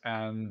savings,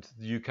 and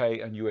the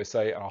UK and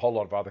USA and a whole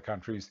lot of other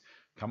countries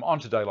come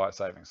onto daylight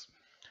savings.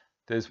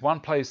 There's one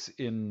place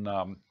in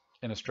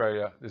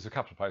Australia, there's a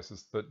couple of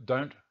places that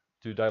don't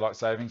do daylight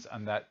savings,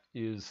 and that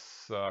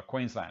is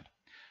Queensland.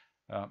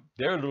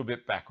 They're a little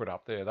bit backward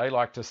up there. They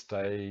like to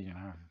stay, you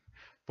know,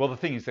 well, the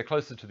thing is they're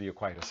closer to the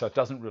equator, so it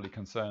doesn't really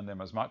concern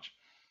them as much.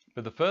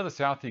 But the further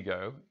south you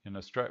go in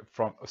Australia,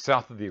 from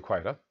south of the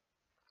equator,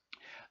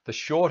 the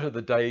shorter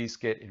the days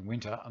get in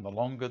winter and the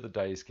longer the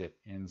days get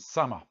in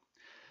summer.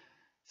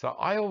 So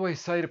I always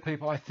say to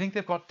people, I think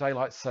they've got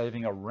daylight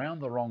saving around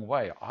the wrong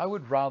way. I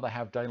would rather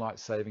have daylight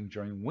saving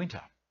during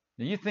winter.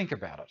 Now you think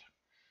about it.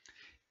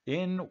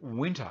 In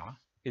winter,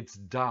 it's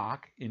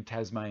dark in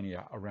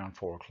Tasmania around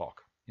 4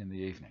 o'clock in the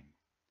evening.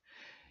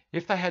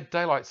 If they had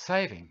daylight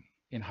saving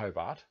in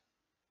Hobart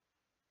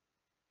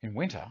in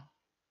winter,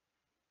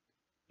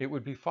 it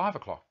would be 5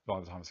 o'clock by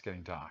the time it's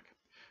getting dark.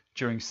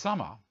 During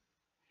summer,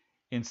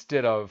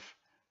 instead of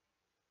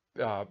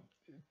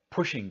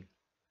pushing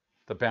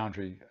the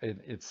boundary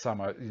in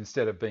summer,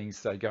 instead of being,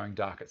 say, going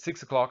dark at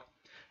 6 o'clock,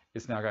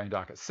 it's now going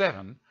dark at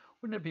 7.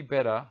 Wouldn't it be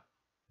better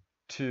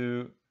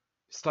to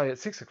stay at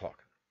 6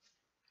 o'clock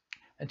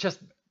and just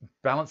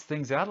balance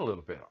things out a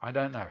little bit? I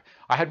don't know.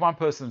 I had one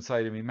person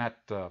say to me, Matt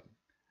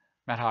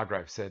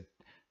Hargrave said,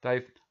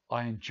 Dave,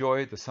 I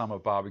enjoy the summer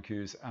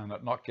barbecues and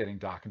it not getting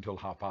dark until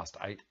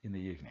 8:30 in the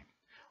evening.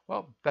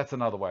 Well, that's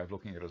another way of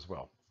looking at it as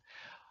well.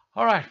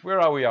 All right, where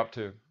are we up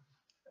to?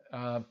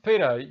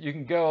 Peter, you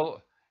can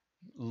go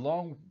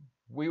long.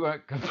 We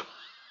won't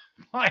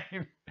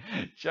complain.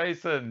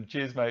 Jason,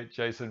 cheers, mate.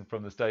 Jason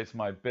from the States.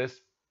 My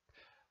best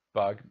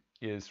bug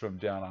is from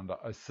down under.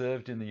 I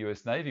served in the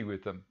US Navy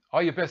with them. Oh,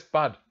 your best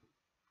bud.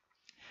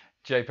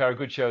 Jay Parra,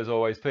 good show as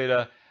always,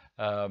 Peter.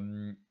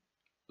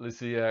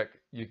 Lysiak,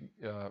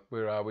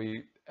 where are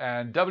we?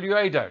 And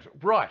WA don't.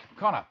 Right,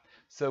 Connor.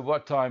 So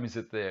what time is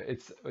it there?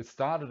 It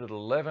started at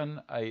 11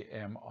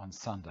 a.m. on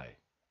Sunday.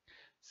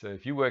 So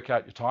if you work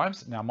out your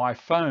times, now my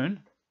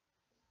phone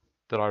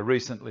that I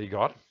recently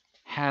got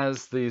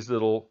has these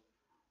little,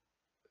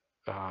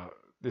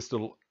 this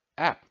little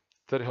app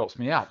that helps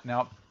me out.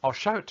 Now I'll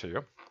show it to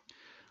you.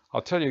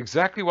 I'll tell you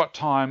exactly what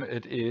time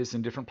it is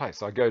in different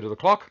places. I go to the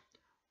clock,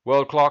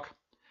 world clock,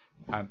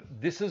 and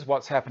this is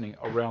what's happening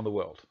around the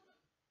world.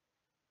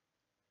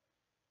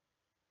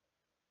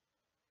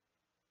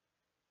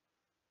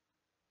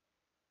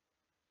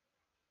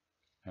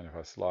 And if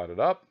I slide it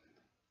up,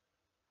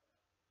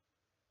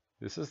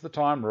 this is the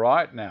time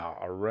right now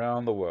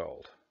around the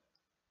world.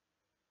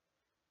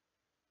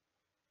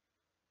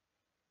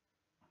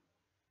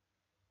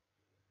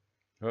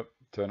 Oop,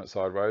 turn it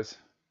sideways.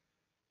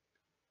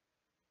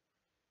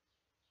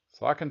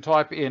 So I can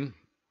type in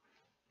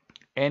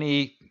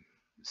any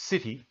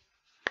city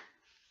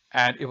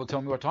and it will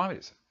tell me what time it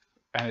is.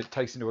 And it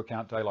takes into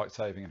account daylight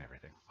saving and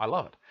everything. I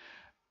love it.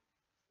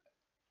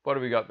 What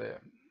have we got there?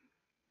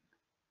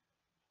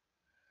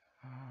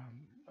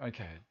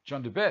 Okay,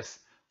 John DeBess,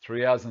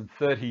 3 hours and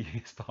 30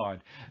 years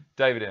behind.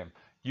 David M,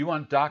 you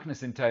want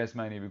darkness in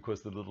Tasmania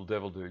because the little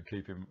devil dude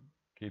keep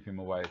him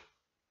away.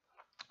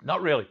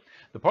 Not really.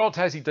 The poor old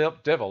Tassie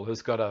devil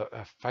has got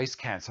a face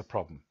cancer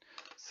problem.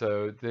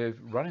 So they're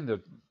running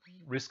the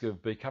risk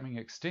of becoming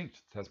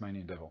extinct,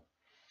 Tasmanian devil.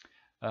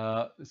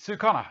 Sue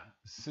Connor,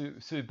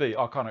 Sue B.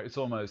 Oh, Connor, it's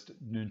almost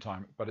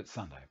noontime, but it's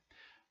Sunday.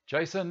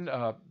 Jason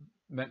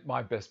meant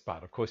my best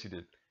bud. Of course he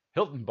did.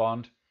 Hilton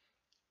Bond.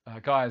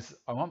 Guys,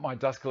 I want my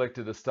dust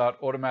collector to start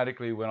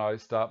automatically when I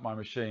start my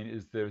machine.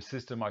 Is there a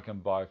system I can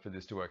buy for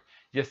this to work?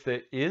 Yes,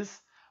 there is,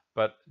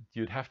 but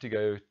you'd have to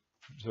go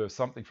to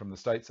something from the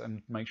States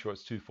and make sure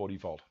it's 240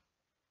 volt.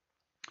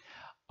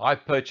 I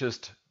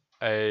purchased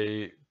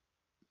a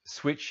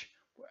switch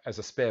as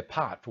a spare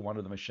part for one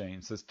of the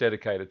machines that's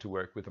dedicated to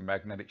work with a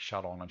magnetic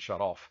shut on and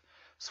shut off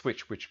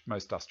switch, which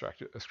most dust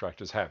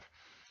extractors have.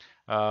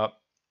 It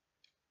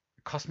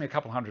cost me a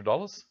couple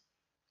 $100,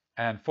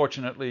 and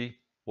fortunately,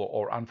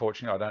 or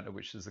unfortunately, I don't know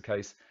which is the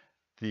case,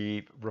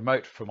 the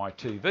remote for my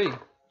TV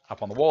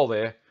up on the wall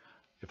there,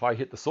 if I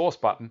hit the source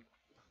button,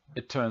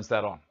 it turns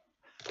that on.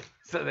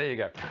 So there you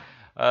go.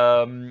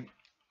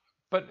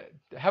 But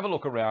have a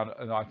look around,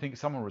 and I think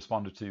someone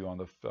responded to you on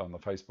the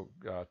Facebook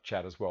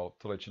chat as well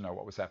to let you know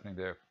what was happening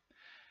there.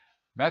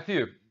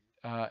 Matthew,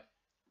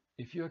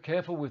 if you're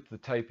careful with the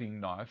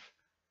taping knife,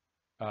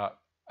 a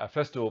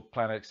Festool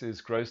Planex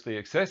is grossly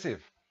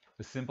excessive.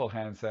 The simple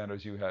hand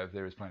sanders you have,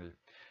 there is plenty.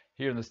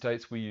 Here in the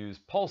States, we use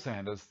pole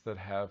sanders that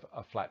have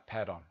a flat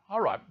pad on.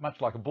 All right,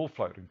 much like a bull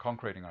float in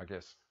concreting, I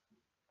guess.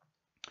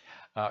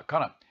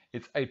 Connor,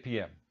 it's 8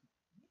 p.m.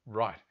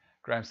 Right.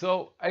 Graham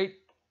Sell, 8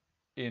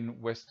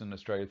 in Western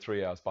Australia,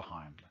 3 hours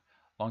behind.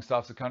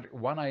 Longstaff's the country,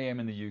 1 a.m.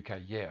 in the UK.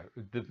 Yeah,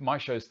 my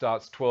show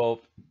starts 12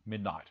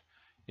 midnight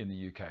in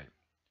the UK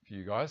for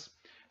you guys.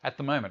 At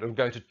the moment, it'll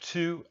go to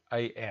 2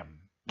 a.m.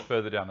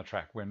 further down the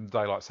track when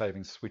daylight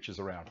savings switches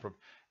around.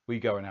 We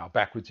go an hour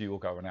backwards, you will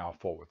go an hour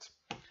forwards.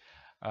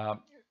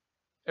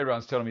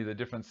 Everyone's telling me the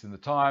difference in the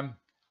time.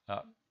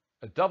 A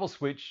double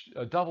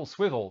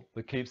swivel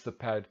that keeps the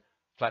pad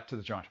flat to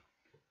the joint.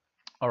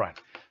 All right.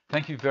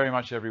 Thank you very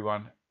much,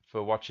 everyone,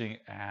 for watching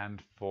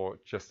and for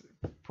just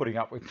putting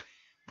up with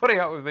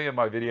me and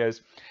my videos.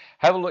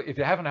 Have a look. If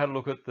you haven't had a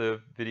look at the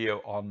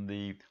video on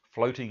the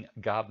floating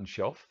garden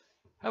shelf,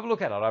 have a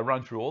look at it. I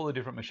run through all the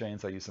different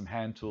machines. I use some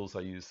hand tools. I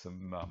use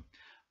some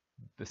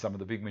of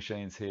the big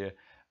machines here.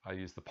 I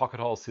use the pocket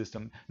hole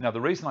system. Now, the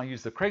reason I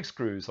use the Craig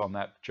screws on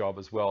that job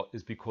as well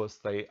is because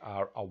they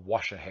are a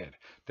washer head.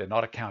 They're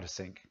not a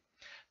countersink.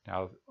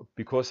 Now,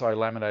 because I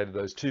laminated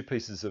those two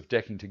pieces of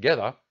decking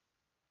together,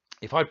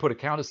 if I put a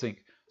countersink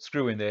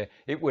screw in there,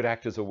 it would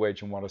act as a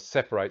wedge and want to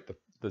separate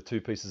the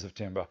two pieces of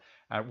timber,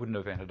 and it wouldn't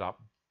have ended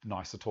up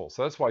nice at all.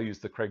 So that's why I use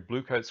the Craig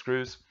Blue Coat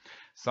screws.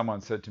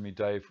 Someone said to me,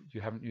 Dave,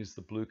 you haven't used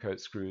the Blue Coat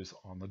screws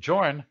on the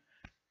join.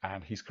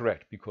 And he's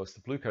correct, because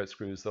the Blue Coat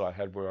screws that I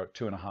had were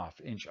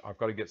 2.5 inch. I've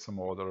got to get some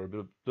more that are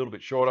a little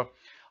bit shorter.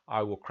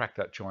 I will crack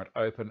that joint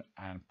open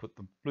and put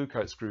the Blue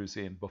Coat screws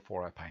in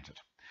before I paint it.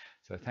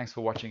 So thanks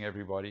for watching,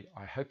 everybody.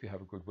 I hope you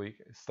have a good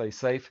week. Stay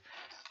safe.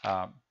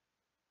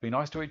 Be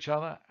nice to each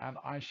other, and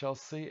I shall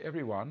see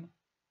everyone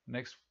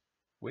next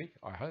week,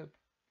 I hope.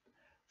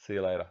 See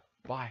you later.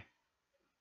 Bye.